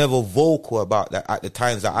he was never vocal about that at the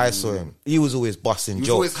times that I saw him. He was always busting jokes.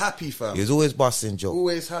 He was always happy, fam. He was always busting jokes.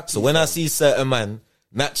 Always happy. So when I see certain man,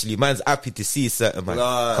 naturally, man's happy to see certain man.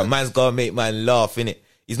 Right. Cause man's gotta make man laugh, innit?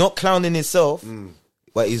 He's not clowning himself,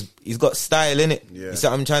 but he's got style, innit? Yeah. You see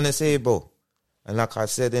what I'm trying to say, bro? And like I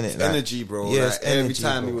said, innit? Like, Energy, bro. Yeah, Like, it's every energy,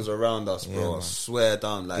 time bro. he was around us, bro, Yeah, I man. swear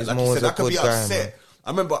down. Like Gizmo you was said, a I could be good guy, upset. man. I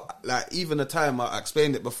remember, like, even the time I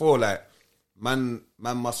explained it before, like, man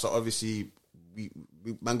must have obviously,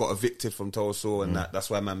 man got evicted from Tulsa, and that's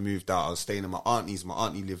why man moved out. I was staying in my auntie's. My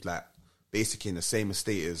auntie lived, like, basically in the same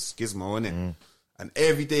estate as Gizmo, innit? And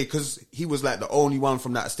every day, because he was like the only one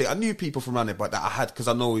from that estate. I knew people from around it, but that I had, because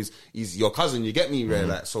I know he's your cousin, you get me, Ray?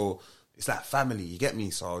 Like, so it's like family, you get me?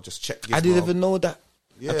 So I'll just check Gizmo. I didn't even know that.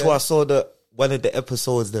 Yeah. Until I saw one of the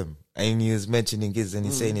episodes, and he was mentioning Giz and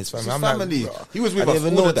he's saying his family. It's I'm family. like, bro, He was with I us didn't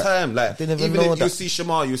even all know the that. time. Like, I didn't even even know if you that. see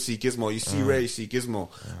Shamar, you see Gizmo. You see Ray, you see Gizmo.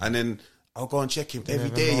 And then I'll go and check him every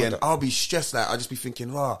even day, know and that. I'll be stressed. Like, I'll just be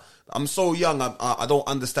thinking, wow, I'm so young. I don't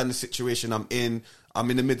understand the situation I'm in. I'm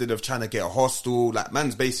in the middle of trying to get a hostel. Like,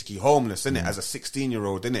 man's basically homeless, innit? As a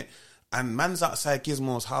 16-year-old, innit? And man's outside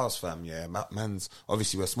Gizmo's house, fam, yeah. Man's,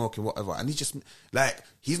 obviously, we're smoking, whatever. And he just, like,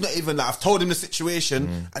 he's not even, like, I've told him the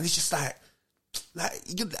situation, and he's just like,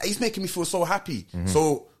 he's making me feel so happy.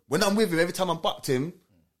 So, when I'm with him, every time I bucked him,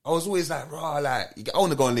 I was always like, raw, like, I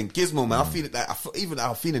want to go and link Gizmo, man. I feel it, like, even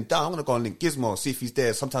I'm feeling down, I want to go and link Gizmo, see if he's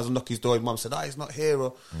there. Sometimes I knock his door, his mum said, he's not here,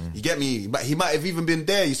 or, you get me? But he might have even been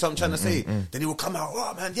there, you see what I'm trying to say? Then he will come out,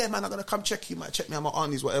 oh, man, yeah, man, I'm going to come check. He might check me at my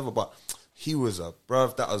auntie's, whatever. But he was a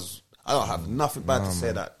bruv, I don't have nothing bad to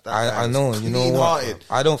say. That I know, you know what?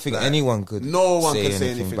 I don't think anyone could. No one say can say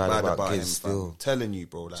anything anything bad about him. Giz still. I'm telling you,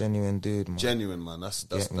 bro. Like, Genuine dude, man. Genuine, man. That's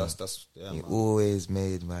yeah, He man. always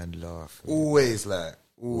made man laugh. Always, like,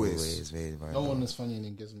 always. made man No laugh. one is funny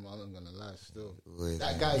than Gizmo, I'm not going to lie, still. Always,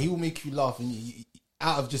 That man. guy, he will make you laugh, and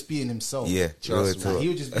out of just being himself. Yeah, Trust trust me. Like, he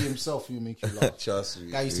will just be himself, he will make you laugh. Trust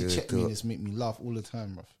me. Guy used to Yeah, check me and talk. just make me laugh all the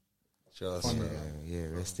time, bro. Trust me. Yeah,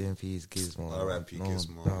 rest in peace, Gizmo. R.I.P. No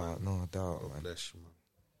Gizmo, doubt, no doubt, man. Bless you, man.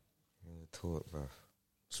 Real talk, bro.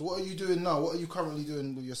 So what are you doing now? What are you currently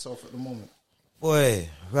doing with yourself at the moment? Boy,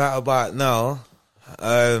 right about now,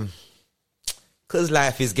 cause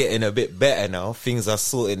life is getting a bit better now, things are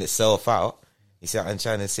sorting itself out. You see what I'm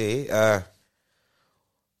trying to say?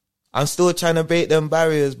 I'm still trying to break them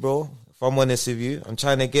barriers, bro. If I'm honest with you, I'm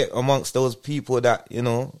trying to get amongst those people that, you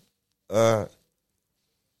know, that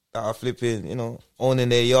are flipping, you know, owning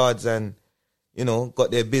their yards and, you know,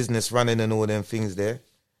 got their business running and all them things there.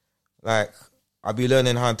 Like, I'll be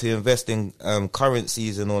learning how to invest in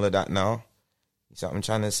currencies and all of that now. You see what I'm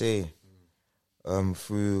trying to say?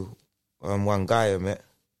 Through one guy I met.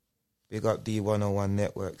 Big up D101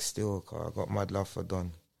 Network still, cause I got mad love for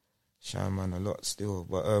Don. Shine man a lot still.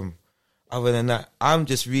 But other than that, I'm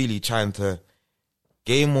just really trying to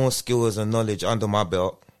gain more skills and knowledge under my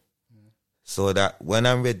belt so that when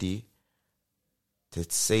I'm ready to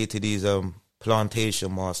say to these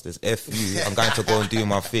plantation masters, F you, I'm going to go and do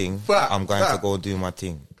my thing. I'm going to go and do my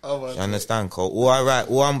thing. You understand, Cole?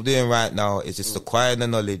 All I'm doing right now is just acquiring the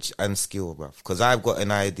knowledge and skill, bruv. Because I've got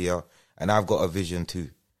an idea and I've got a vision too.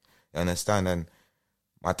 You understand? And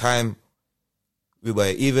my time, we were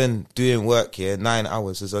even doing work here, 9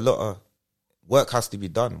 hours. There's a lot of work has to be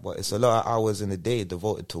done, but it's a lot of hours in the day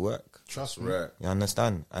devoted to work. Trust me. Right. You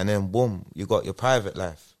understand? And then boom, you got your private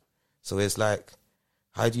life. So it's like,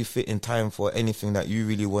 how do you fit in time for anything that you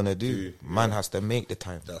really want to do? Man has to make the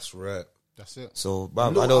time. That's right. That's it. So, The but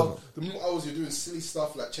I more don't. the more hours you're doing silly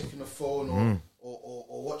stuff like checking the phone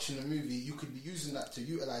or watching a movie, you could be using that to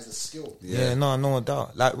utilize a skill. Yeah, no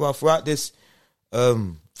doubt. Like, well, throughout this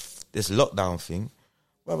lockdown thing,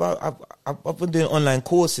 Bro, I've been doing online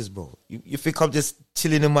courses, bro. You think I'm just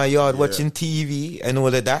chilling in my yard watching TV and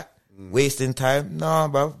all of that, wasting time? Nah,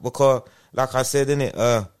 bro. Because, like I said,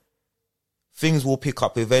 innit, things will pick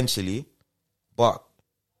up eventually, but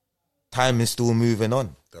time is still moving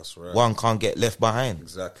on. That's right. One can't get left behind.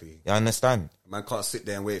 Exactly. You understand? Man can't sit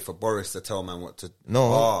there and wait for Boris to tell man what to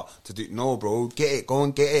to do. No, bro. Get it. Go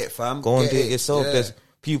and get it, fam. Go and do it yourself. Yeah. There's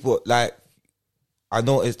people, like, I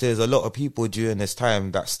noticed there's a lot of people during this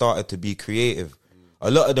time that started to be creative. A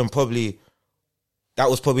lot of them that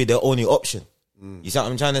was probably their only option. You see what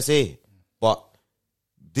I'm trying to say? But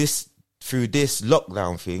through this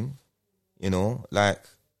lockdown thing, you know, like,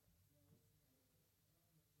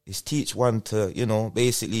 it's teach one to, you know,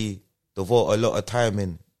 basically devote a lot of time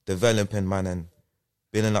in developing, man, and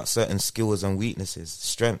building up certain skills and weaknesses,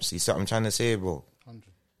 strengths. You see what I'm trying to say, bro? 100.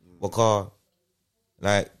 Because,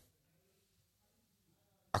 like,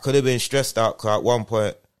 I could have been stressed out because at one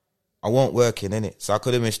point I wasn't working, innit? So I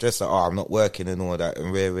could have been stressed out, I'm not working and all that,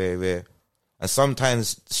 and rare. And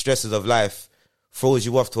sometimes stresses of life throws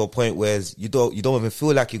you off to a point where you don't even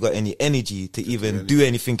feel like you got any energy to even do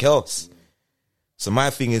anything else. So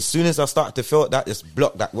my thing is, as soon as I start to feel that, just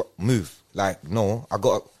block that move. Like, no,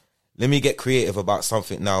 let me get creative about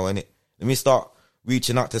something now, innit? Let me start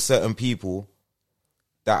reaching out to certain people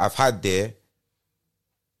that I've had there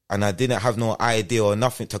and I didn't have no idea or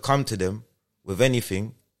nothing to come to them with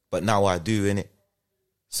anything, but now I do, innit?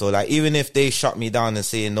 So, like, even if they shut me down and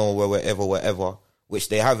say no, whatever, which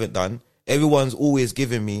they haven't done, everyone's always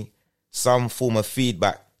giving me some form of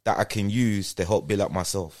feedback that I can use to help build up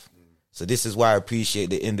myself. So this is why I appreciate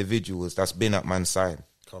the individuals that's been at man's side.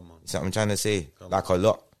 Come on. You see what I'm trying to say? Like, a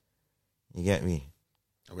lot. You get me?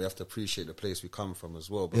 And we have to appreciate the place we come from as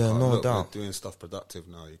well. Yeah, no doubt. We're doing stuff productive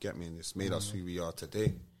now, you get me? And it's made us who we are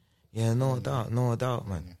today. Yeah, no doubt,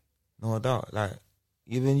 man. No doubt. Like,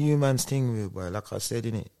 even you man's thing, boy, like I said,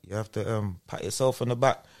 innit? You have to pat yourself on the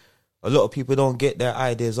back. A lot of people don't get their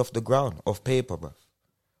ideas off the ground, off paper, bro.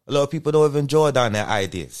 A lot of people don't even draw down their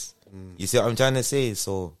ideas. You see what I'm trying to say?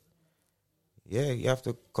 So, yeah, you have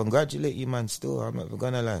to congratulate you, man, still. I'm not even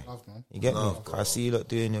gonna lie. Love, man. You get me? I see you lot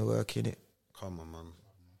doing your work, innit? Come on, man.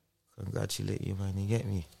 Congratulate you, man. You get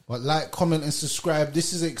me? But like, comment and subscribe.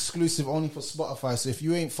 This is exclusive only for Spotify. So if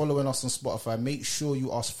you ain't following us on Spotify, make sure you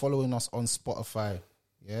are following us on Spotify.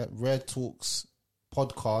 Yeah, Rare Talks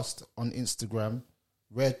podcast on Instagram,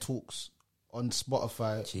 Rare Talks on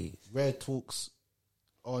Spotify, Jeez. Rare Talks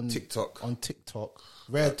on TikTok,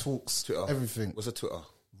 Rare Talks, Twitter, everything. What's a Twitter?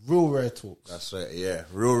 Real Rare Talks. That's right, yeah.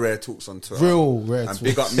 Real Rare Talks on Twitter. Real Rare Talks. Talks.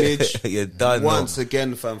 And big up Midge. You're done. Once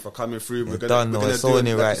again, fam, for coming through. We're gonna it's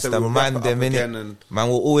only right. It's the man them, innit? Man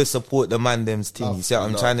will always support the man them's thing. You see what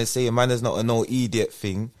I'm trying to say? Man is not a no idiot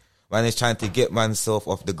thing. Man is trying to get manself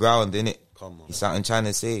off the ground, innit? Come on. You see what I'm trying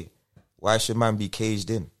to say? Why should man be caged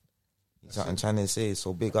in? You see what I'm trying to say?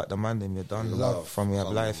 So big up the man them. You're done. Love from your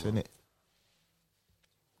life, innit?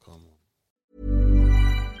 Come on.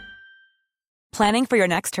 Planning for your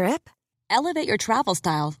next trip? Elevate your travel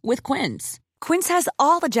style with Quince. Quince has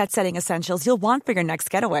all the jet-setting essentials you'll want for your next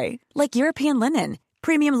getaway, like European linen,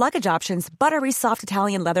 premium luggage options, buttery soft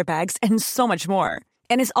Italian leather bags, and so much more.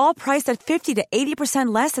 And is all priced at 50 to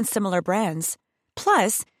 80% less than similar brands.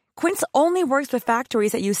 Plus, Quince only works with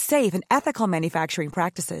factories that use safe and ethical manufacturing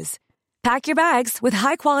practices. Pack your bags with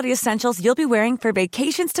high-quality essentials you'll be wearing for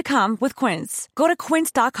vacations to come with Quince. Go to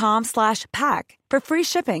quince.com/pack for free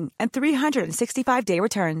shipping and 365-day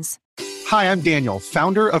returns. Hi, I'm Daniel,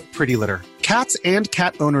 founder of Pretty Litter. Cats and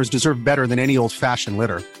cat owners deserve better than any old-fashioned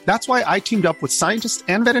litter. That's why I teamed up with scientists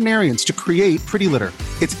and veterinarians to create Pretty Litter.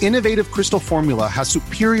 Its innovative crystal formula has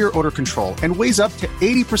superior odor control and weighs up to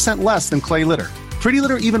 80% less than clay litter. Pretty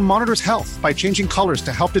Litter even monitors health by changing colors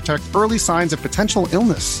to help detect early signs of potential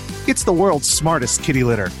illness. It's the world's smartest kitty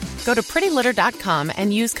litter. Go to prettylitter.com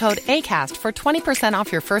and use code ACAST for 20%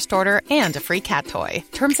 off your first order and a free cat toy.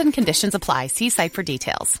 Terms and conditions apply. See site for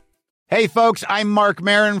details. Hey, folks, I'm Mark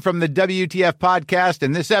Maron from the WTF Podcast,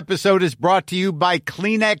 and this episode is brought to you by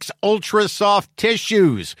Kleenex Ultra Soft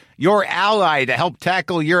Tissues, your ally to help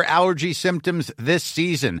tackle your allergy symptoms this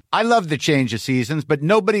season. I love the change of seasons, but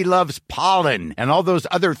nobody loves pollen and all those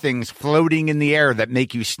other things floating in the air that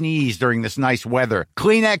make you sneeze during this nice weather.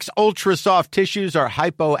 Kleenex Ultra Soft Tissues are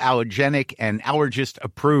hypoallergenic and allergist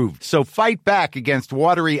approved, so fight back against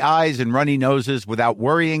watery eyes and runny noses without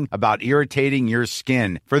worrying about irritating your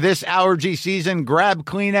skin. For this allergy season, grab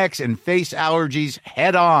Kleenex and face allergies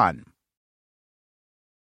head on.